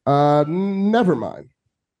 Unknown? Never mind.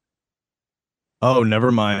 Oh,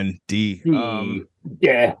 never mind. D.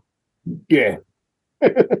 Yeah.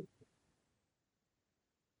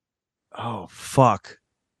 Oh, fuck.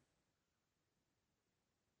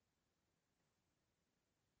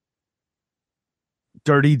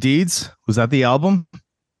 Dirty Deeds? Was that the album?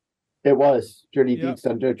 It was. Dirty Deeds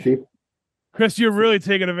Done Dirt Cheap. Chris, you're really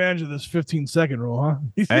taking advantage of this 15-second rule, huh?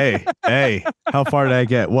 Hey, how far did I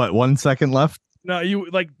get? What, 1 second left? No, you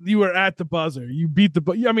were at the buzzer. You beat the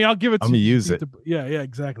I mean, I'll give it to you. I'm going to use it. Yeah,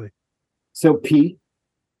 exactly. So P.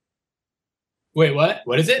 Wait, what?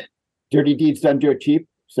 What is it? Dirty Deeds Done Dirt Cheap.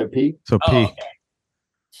 So P. So P. Oh, okay.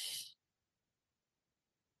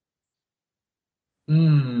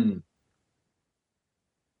 Mm-mm.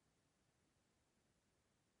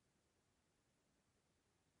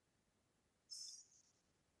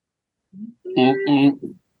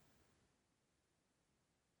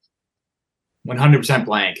 100%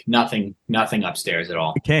 blank. Nothing upstairs at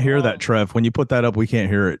all. I can't hear that, Trev. When you put that up, we can't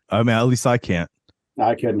hear it. I mean, at least I can't.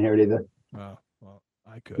 I couldn't hear it either. Oh, well,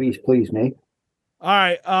 I could. Please, me. All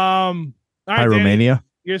right. All right, Hi, Danny, Romania.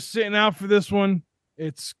 you're sitting out for this one.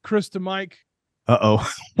 It's Chris to Mike. Uh-oh.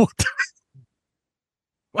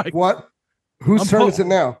 Mike. What? Whose turn is it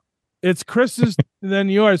now? It's Chris's, then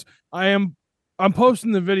yours. I'm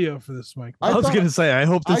posting the video for this, Mike. I was going to say, I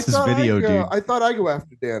hope this is video, dude. I thought I go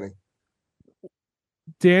after Danny.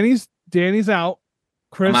 Danny's out.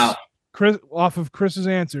 I'm out. Chris off of Chris's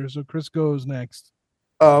answer, so Chris goes next.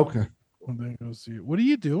 Oh, okay. What are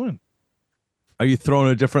you doing? Are you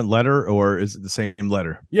throwing a different letter, or is it the same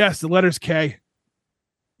letter? Yes, the letter's K.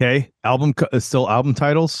 Okay. Album is still album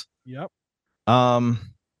titles. Yep. I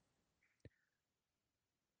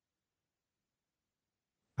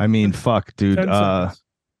mean, fuck, dude. 10 seconds.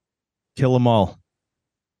 Kill 'Em All.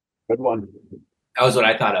 Good one. That was what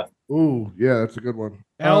I thought of. Ooh, yeah, that's a good one.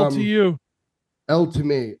 L to you. L to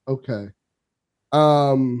me. Okay.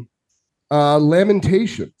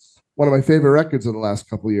 Lamentations, one of my favorite records of the last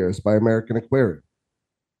couple of years by American Aquarium.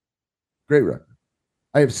 Great record.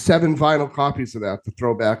 I have 7 vinyl copies of that to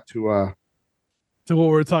throw back to what we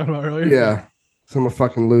were talking about earlier. Yeah. So I'm a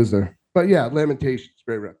fucking loser. But yeah, Lamentations,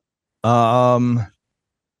 great record. Oh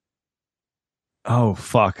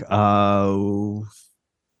fuck. 10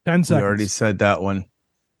 We seconds. already said that one.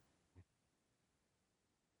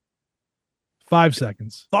 5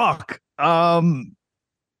 seconds. Fuck. Stone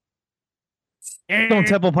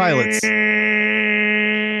Temple Pilots.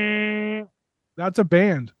 That's a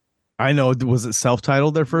band. I know. Was it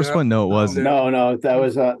self-titled their first Yeah. one? No, it wasn't. No, that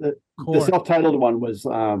was the Core. self-titled one was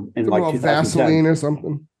in like About 2010. Vaseline or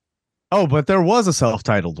something. Oh, but there was a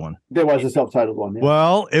self-titled one. There was a self-titled one. Yeah.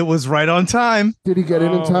 Well, it was right on time. Did he get in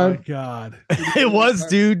Oh my time? god. It was,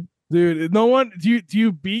 dude. Dude, no one do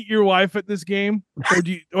you beat your wife at this game?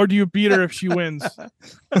 Or do you beat her if she wins?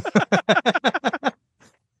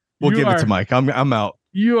 We'll You give are- it to Mike. I'm out.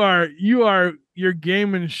 You are your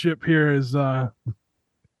gamemanship here is You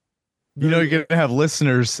know, you're gonna have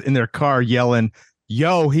listeners in their car yelling,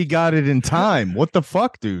 "Yo, he got it in time." What the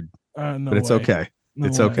fuck, dude? no But it's way. okay. No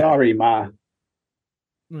It's way. okay. Sorry, Ma.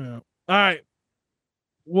 Yeah. All right.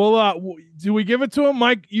 Well, do we give it to him,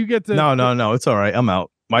 Mike? You get to No. It's all right. I'm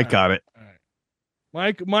out. Mike got it. All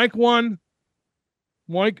right. Mike won.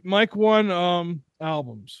 Mike won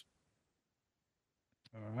albums.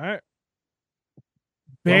 All right.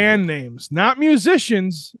 Band names, not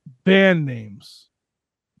musicians, band names.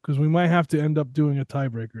 Because we might have to end up doing a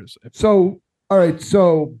tiebreakers. So, all right.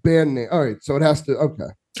 So, band name. All right. So, it has to, okay.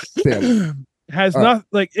 Band name. Has All right. not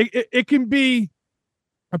like it can be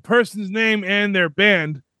a person's name and their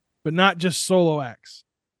band, but not just solo acts.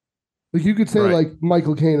 Like, you could say, Right. like,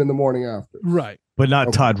 Michael Caine in the morning after. Right. But not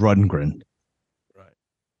Okay. Todd Rundgren. Right.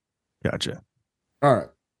 Gotcha. All right.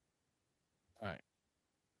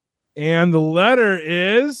 And the letter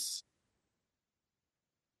is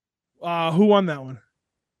who won that one?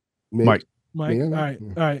 Me. Mike. Mike. Yeah.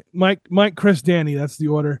 All right. Mike, Chris, Danny. That's the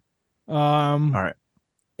order. All right.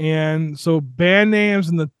 And so band names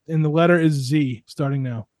and the letter is Z starting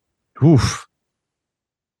now. Oof.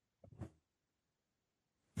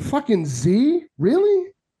 Fucking Z?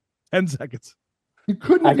 Really? 10 seconds. You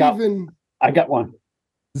couldn't I got- even I got one.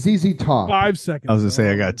 ZZ Top. 5 seconds. I was gonna say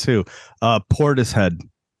I got two. Portishead.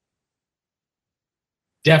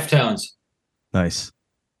 Deftones. Nice.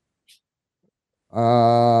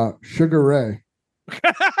 Sugar Ray.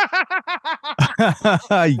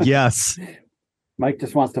 Yes. Mike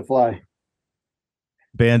just wants to fly.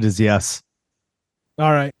 Band is yes.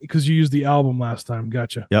 All right, because you used the album last time.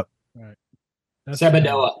 Gotcha. Yep. All right. That's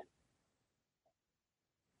Sabadoa.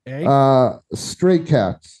 A. Stray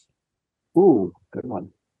Cats. Ooh, good one.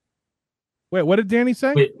 Wait, what did Danny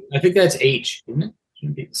say? Wait, I think that's H, isn't it?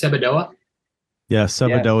 Shouldn't it be Sabadoa. Yeah,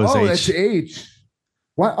 Sabadoa is Oh, H. that's H.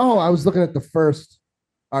 What? Oh, I was looking at the first.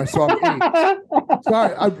 All right, so I'm H.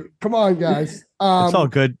 Sorry, come on, guys. It's all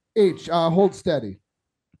good. H. Hold steady.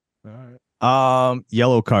 All right.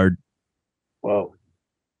 Yellow card. Whoa.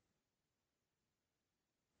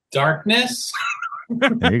 Darkness.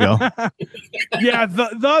 There you go. Yeah,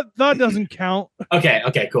 the doesn't count.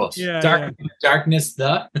 Okay, cool. Yeah, Darkness.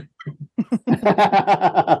 The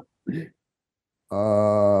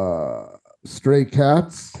Stray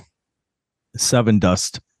Cats. Seven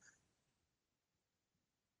Dust.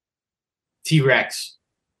 T-Rex.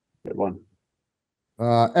 Good one.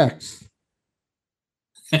 X.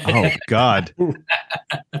 Oh God. I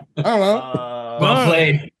don't know. Well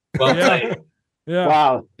played. Well Yeah. played. Yeah.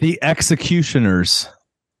 Wow. The Executioners.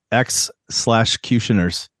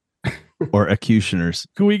 X/Cutioners. Or Executioners.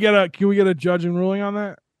 Can we get a judge and ruling on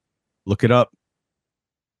that? Look it up.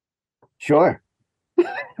 Sure.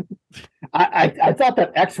 I thought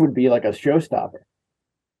that X would be like a showstopper.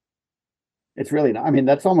 It's really not. I mean,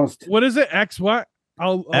 that's almost What is it? X what?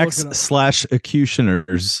 I'll look it up.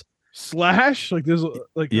 X/Executioners. Slash? Like there's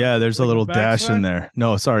like Yeah, there's a like little dash in backslash? there.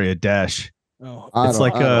 No, sorry, a dash. Oh. It's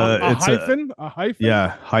like A it's hyphen? A hyphen?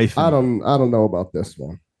 yeah, hyphen. I don't know about this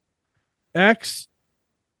one. X.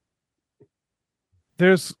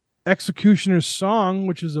 There's Executioner's Song,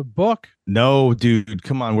 which is a book. No, dude,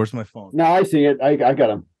 come on. Where's my phone? no. I see it. I got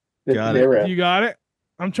them. Got They're it. You got it?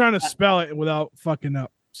 I'm trying to spell it without fucking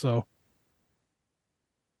up. So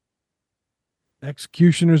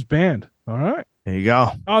Executioner's Band. All right. There you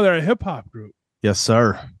go. Oh, they're a hip hop group. Yes,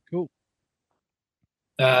 sir.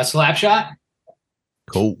 Slapshot.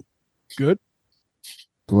 Cool. Good.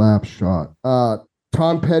 Slap Shot.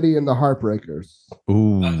 Tom Petty and the Heartbreakers.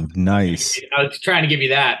 Ooh, nice. I was trying to give you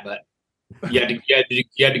that, but you had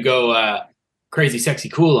to go crazy, sexy,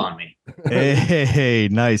 cool on me. Hey,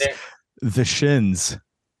 nice. The Shins.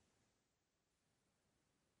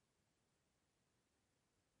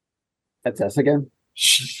 That's S again.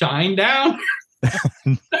 Shine Down.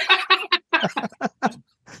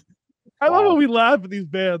 I love when we laugh at these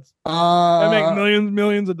bands. I make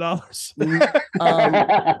millions of dollars.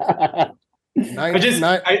 I'm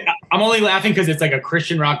only laughing because it's like a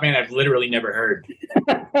Christian rock band I've literally never heard.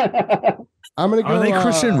 I'm gonna go. Are they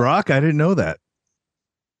Christian rock? I didn't know that.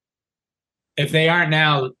 If they aren't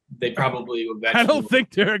now, they probably will. I don't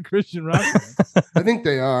think they're a Christian rock band. I think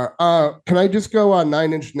they are. Can I just go on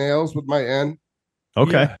 9 Inch Nails with my N?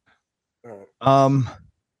 Okay. Yeah.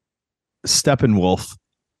 Steppenwolf.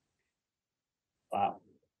 Wow.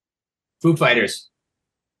 Foo Fighters.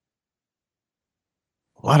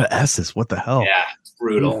 A lot of S's. What the hell? Yeah, it's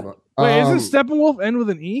brutal. Wait, isn't Steppenwolf end with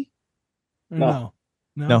an E? Or No.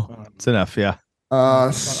 No, it's an F. Yeah.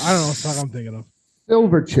 I don't know what song I'm thinking of.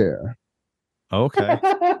 Silverchair. Okay.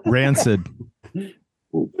 Rancid.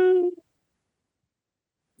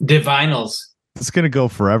 Divinals. It's gonna go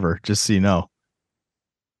forever. Just so you know.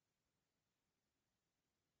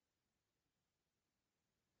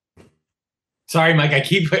 Sorry, Mike. I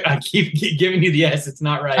keep giving you the S. It's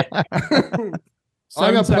not right.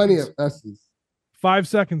 I got plenty of S's. 5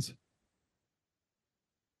 seconds.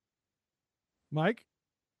 Mike?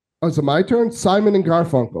 Oh, is it my turn? Simon and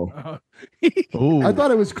Garfunkel. Ooh. I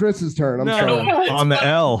thought it was Chris's turn. I'm sorry. On the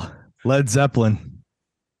L. Led Zeppelin.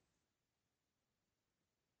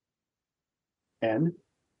 N.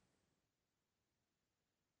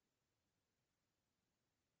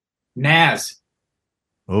 Nas.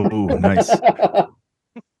 Oh, nice.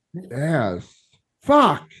 Yes.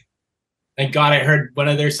 Fuck. Thank God I heard one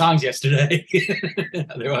of their songs yesterday.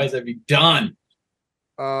 Otherwise, I'd be done.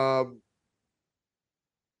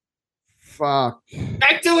 Fuck.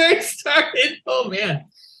 Back to where it started. Oh man.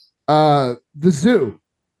 The Zoo.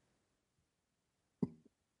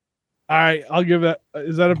 All right, I'll give that.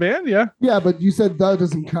 Is that a band? Yeah. Yeah, but you said that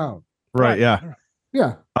doesn't count. Right. Yeah.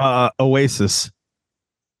 Yeah. Oasis.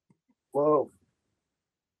 Whoa.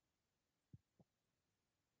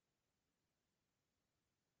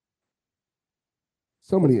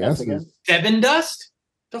 So many Yes, S's. again. Seven Dust.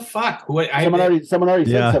 The fuck? Someone already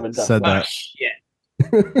said Seven Dust. Said Oh, that. shit.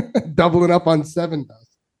 Doubling up on 7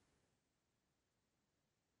 Dust.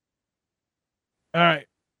 All right.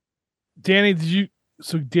 Danny,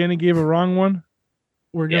 so Danny gave a wrong one?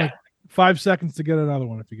 We're going to 5 seconds to get another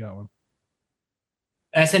one if you got one.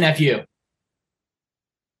 SNFU.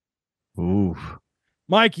 Ooh.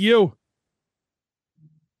 Mike, you.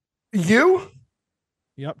 You?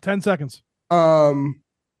 Yep, 10 seconds.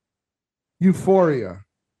 Euphoria.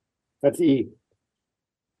 That's E.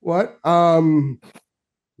 What?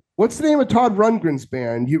 What's the name of Todd Rundgren's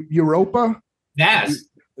band? Europa? Nas.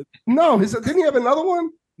 No, didn't he have another one?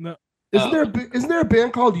 No. Isn't there a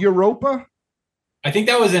band called Europa? I think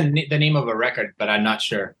that was the name of a record, but I'm not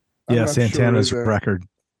sure. I'm Yeah, not sure Santana's either. record.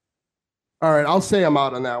 All right, I'll say I'm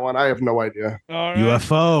out on that one. I have no idea. All right.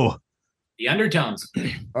 UFO. The Undertones.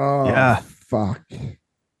 Oh, Yeah. Fuck.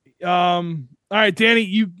 All right, Danny,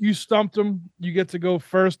 you stumped him. You get to go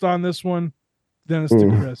first on this one. Then it's to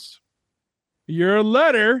Chris. Your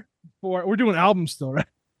letter for we're doing albums still, right?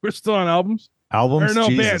 We're still on albums. Albums? Or no,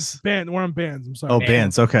 Jesus. bands. We're on bands. I'm sorry. Oh,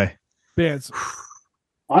 bands. Okay. Bands.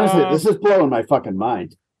 Honestly, this is blowing my fucking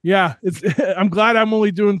mind. Yeah, it's. I'm glad I'm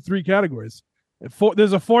only doing 3 categories.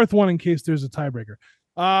 There's a 4th one in case there's a tiebreaker.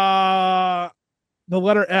 The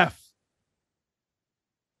letter F.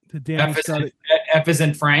 Did Danny start it? F is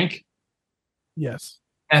in Frank. Yes.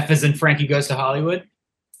 F is in Frankie Goes to Hollywood.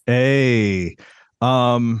 Hey.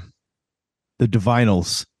 The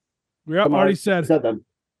Divinals. Yep, already said them.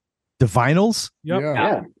 Divinals? Yep.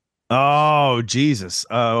 Yeah. Oh, Jesus.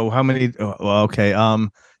 Oh, how many? Oh, well, okay.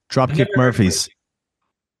 Dropkick Murphys.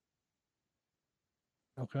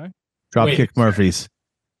 Okay. Dropkick Murphys.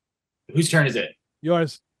 Whose turn is it?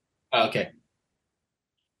 Yours. Oh, okay.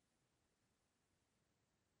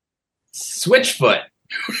 Switchfoot.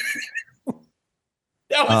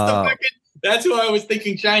 That was the fucking. That's who I was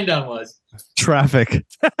thinking Shinedown was. Traffic.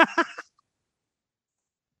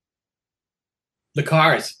 The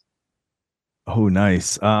Cars. Oh,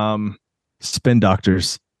 nice. Spin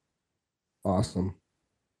Doctors. Awesome.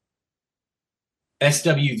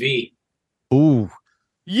 SWV. Ooh.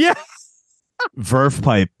 Yes. Verve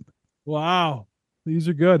Pipe. Wow. These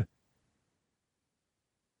are good.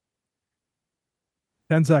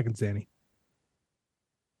 10 seconds, Danny.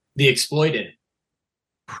 The Exploited.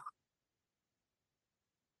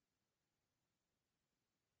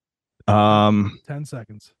 Um. 10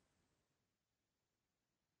 seconds.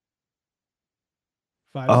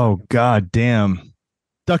 5 Oh, seconds. God damn.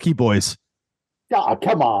 Ducky Boys. Oh,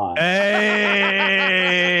 come on. Hey.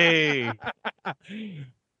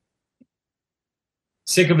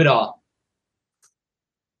 Sick of it all.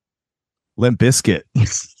 Limp Bizkit.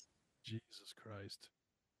 Jesus Christ.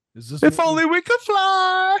 Is this If only we could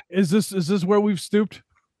fly. Is this where we've stooped?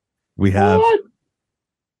 We have. What?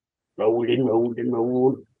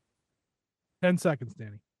 Rolling. 10 seconds,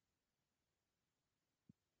 Danny.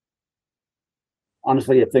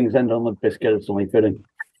 Honestly, if things end on Limp Bizkit, it's only fitting.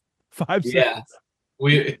 5 seconds. Yeah.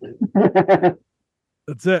 We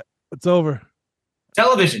That's it. It's over.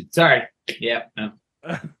 television. Sorry. Yeah. No.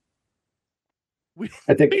 I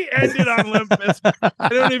think We ended on Limp Bizkit. I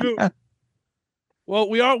don't even. Well,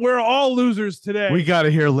 we're all losers today. We got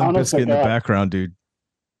to hear Limp Honest to Bizkit in the God. background, dude.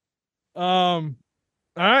 All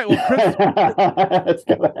right. Well, Chris, it's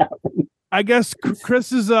gonna happen. I guess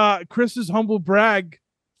Chris's humble brag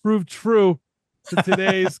proved true to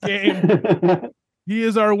today's game. He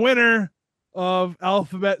is our winner of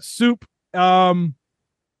Alphabet Soup. Man,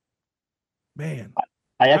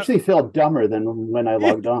 I actually feel dumber than when I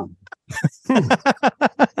logged on.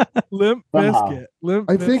 Limp Somehow. Bizkit. Limp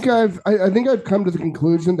I Bizkit. think I've come to the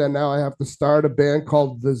conclusion that now I have to start a band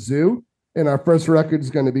called The Zoo, and our first record is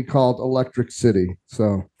going to be called Electric City.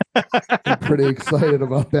 So I'm pretty excited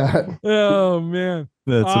about that. Oh man,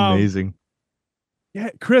 That's amazing. yeah,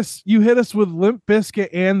 Chris, you hit us with Limp Bizkit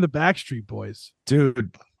and the Backstreet Boys.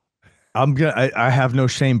 Dude, I have no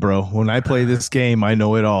shame, bro. When I play this game, I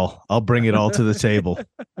know it all. I'll bring it all to the table.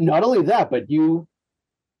 Not only that, but you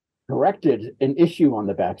corrected an issue on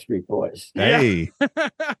the Backstreet Boys. Hey,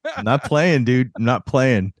 I'm not playing, dude. I'm not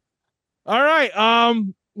playing. All right.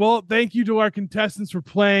 Well, thank you to our contestants for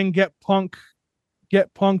playing Get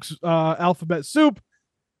Punk's Alphabet Soup.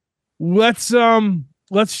 Let's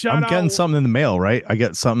shout I'm out. getting something in the mail, right? I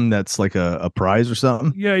get something that's like a prize or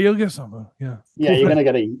something. Yeah, you'll get something. Yeah. Yeah, you're gonna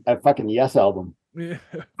get a fucking Yes album. Yeah.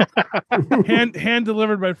 hand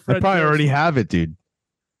delivered by Fred. I probably Durst. already have it, dude.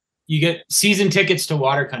 You get season tickets to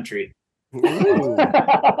Water Country. Right.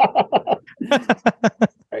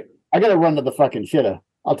 I gotta run to the fucking shitter.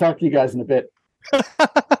 I'll talk to you guys in a bit.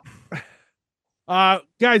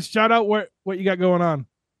 Guys, shout out what you got going on.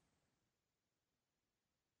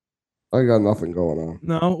 I got nothing going on.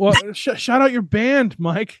 No, well, shout out your band,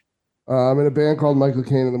 Mike. I'm in a band called Michael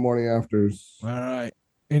Caine and the Morning Afters. All right,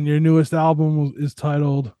 and your newest album is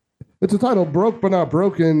titled. It's a title, Broke But Not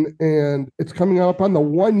Broken, and it's coming up on the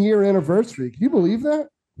 1-year anniversary. Can you believe that?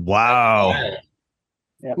 Wow.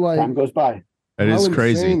 Yeah, Like- time goes by. That is How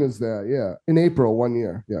crazy. insane is that? Yeah. In April, 1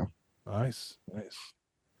 year. Yeah. Nice.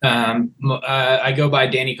 I go by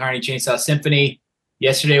Danny Carney Chainsaw Symphony.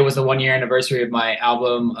 Yesterday was the 1-year anniversary of my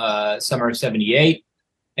album, Summer of '78,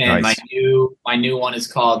 and Nice. my new one is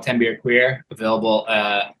called 10 Beer Queer, available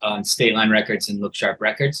on State Line Records and Look Sharp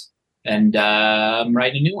Records, and I'm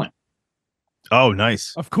writing a new one. Oh,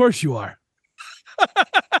 nice. Of course you are.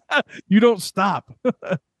 You don't stop.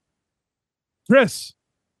 Chris.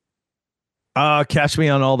 Catch me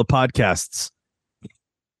on all the podcasts.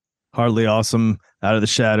 Hardly Awesome, Out of the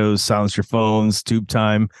Shadows, Silence Your Phones, Tube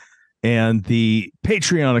Time, and the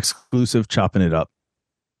Patreon exclusive Chopping It Up.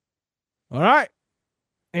 All right.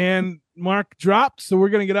 And Mark dropped, so we're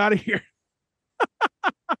going to get out of here.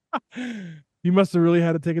 He must have really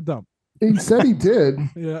had to take a dump. He said he did.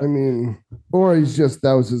 Yeah. I mean, or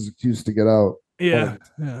that was his excuse to get out. Yeah.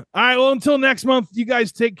 All right. Well, until next month, you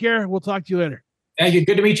guys take care. We'll talk to you later. Thank you.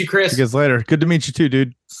 Good to meet you, Chris. See you guys later. Good to meet you too,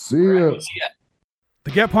 dude. See ya. See ya.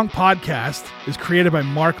 The Get Punk podcast is created by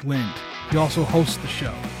Mark Lind. He also hosts the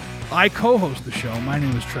show. I co-host the show. My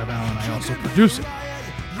name is Trev Allen. I also produce it.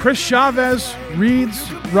 Chris Chavez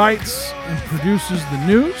reads, writes, and produces the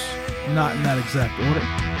news, not in that exact order.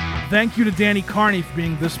 Thank you to Danny Carney for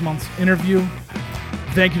being this month's interview.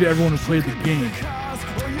 Thank you to everyone who played the game.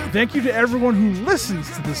 Thank you to everyone who listens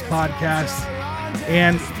to this podcast.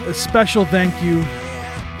 And a special thank you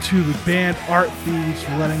to the band Art Thieves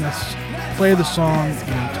for letting us play the song The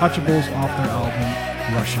Untouchables off their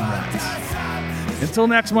album Russian Rats. Until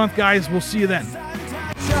next month, guys, we'll see you then.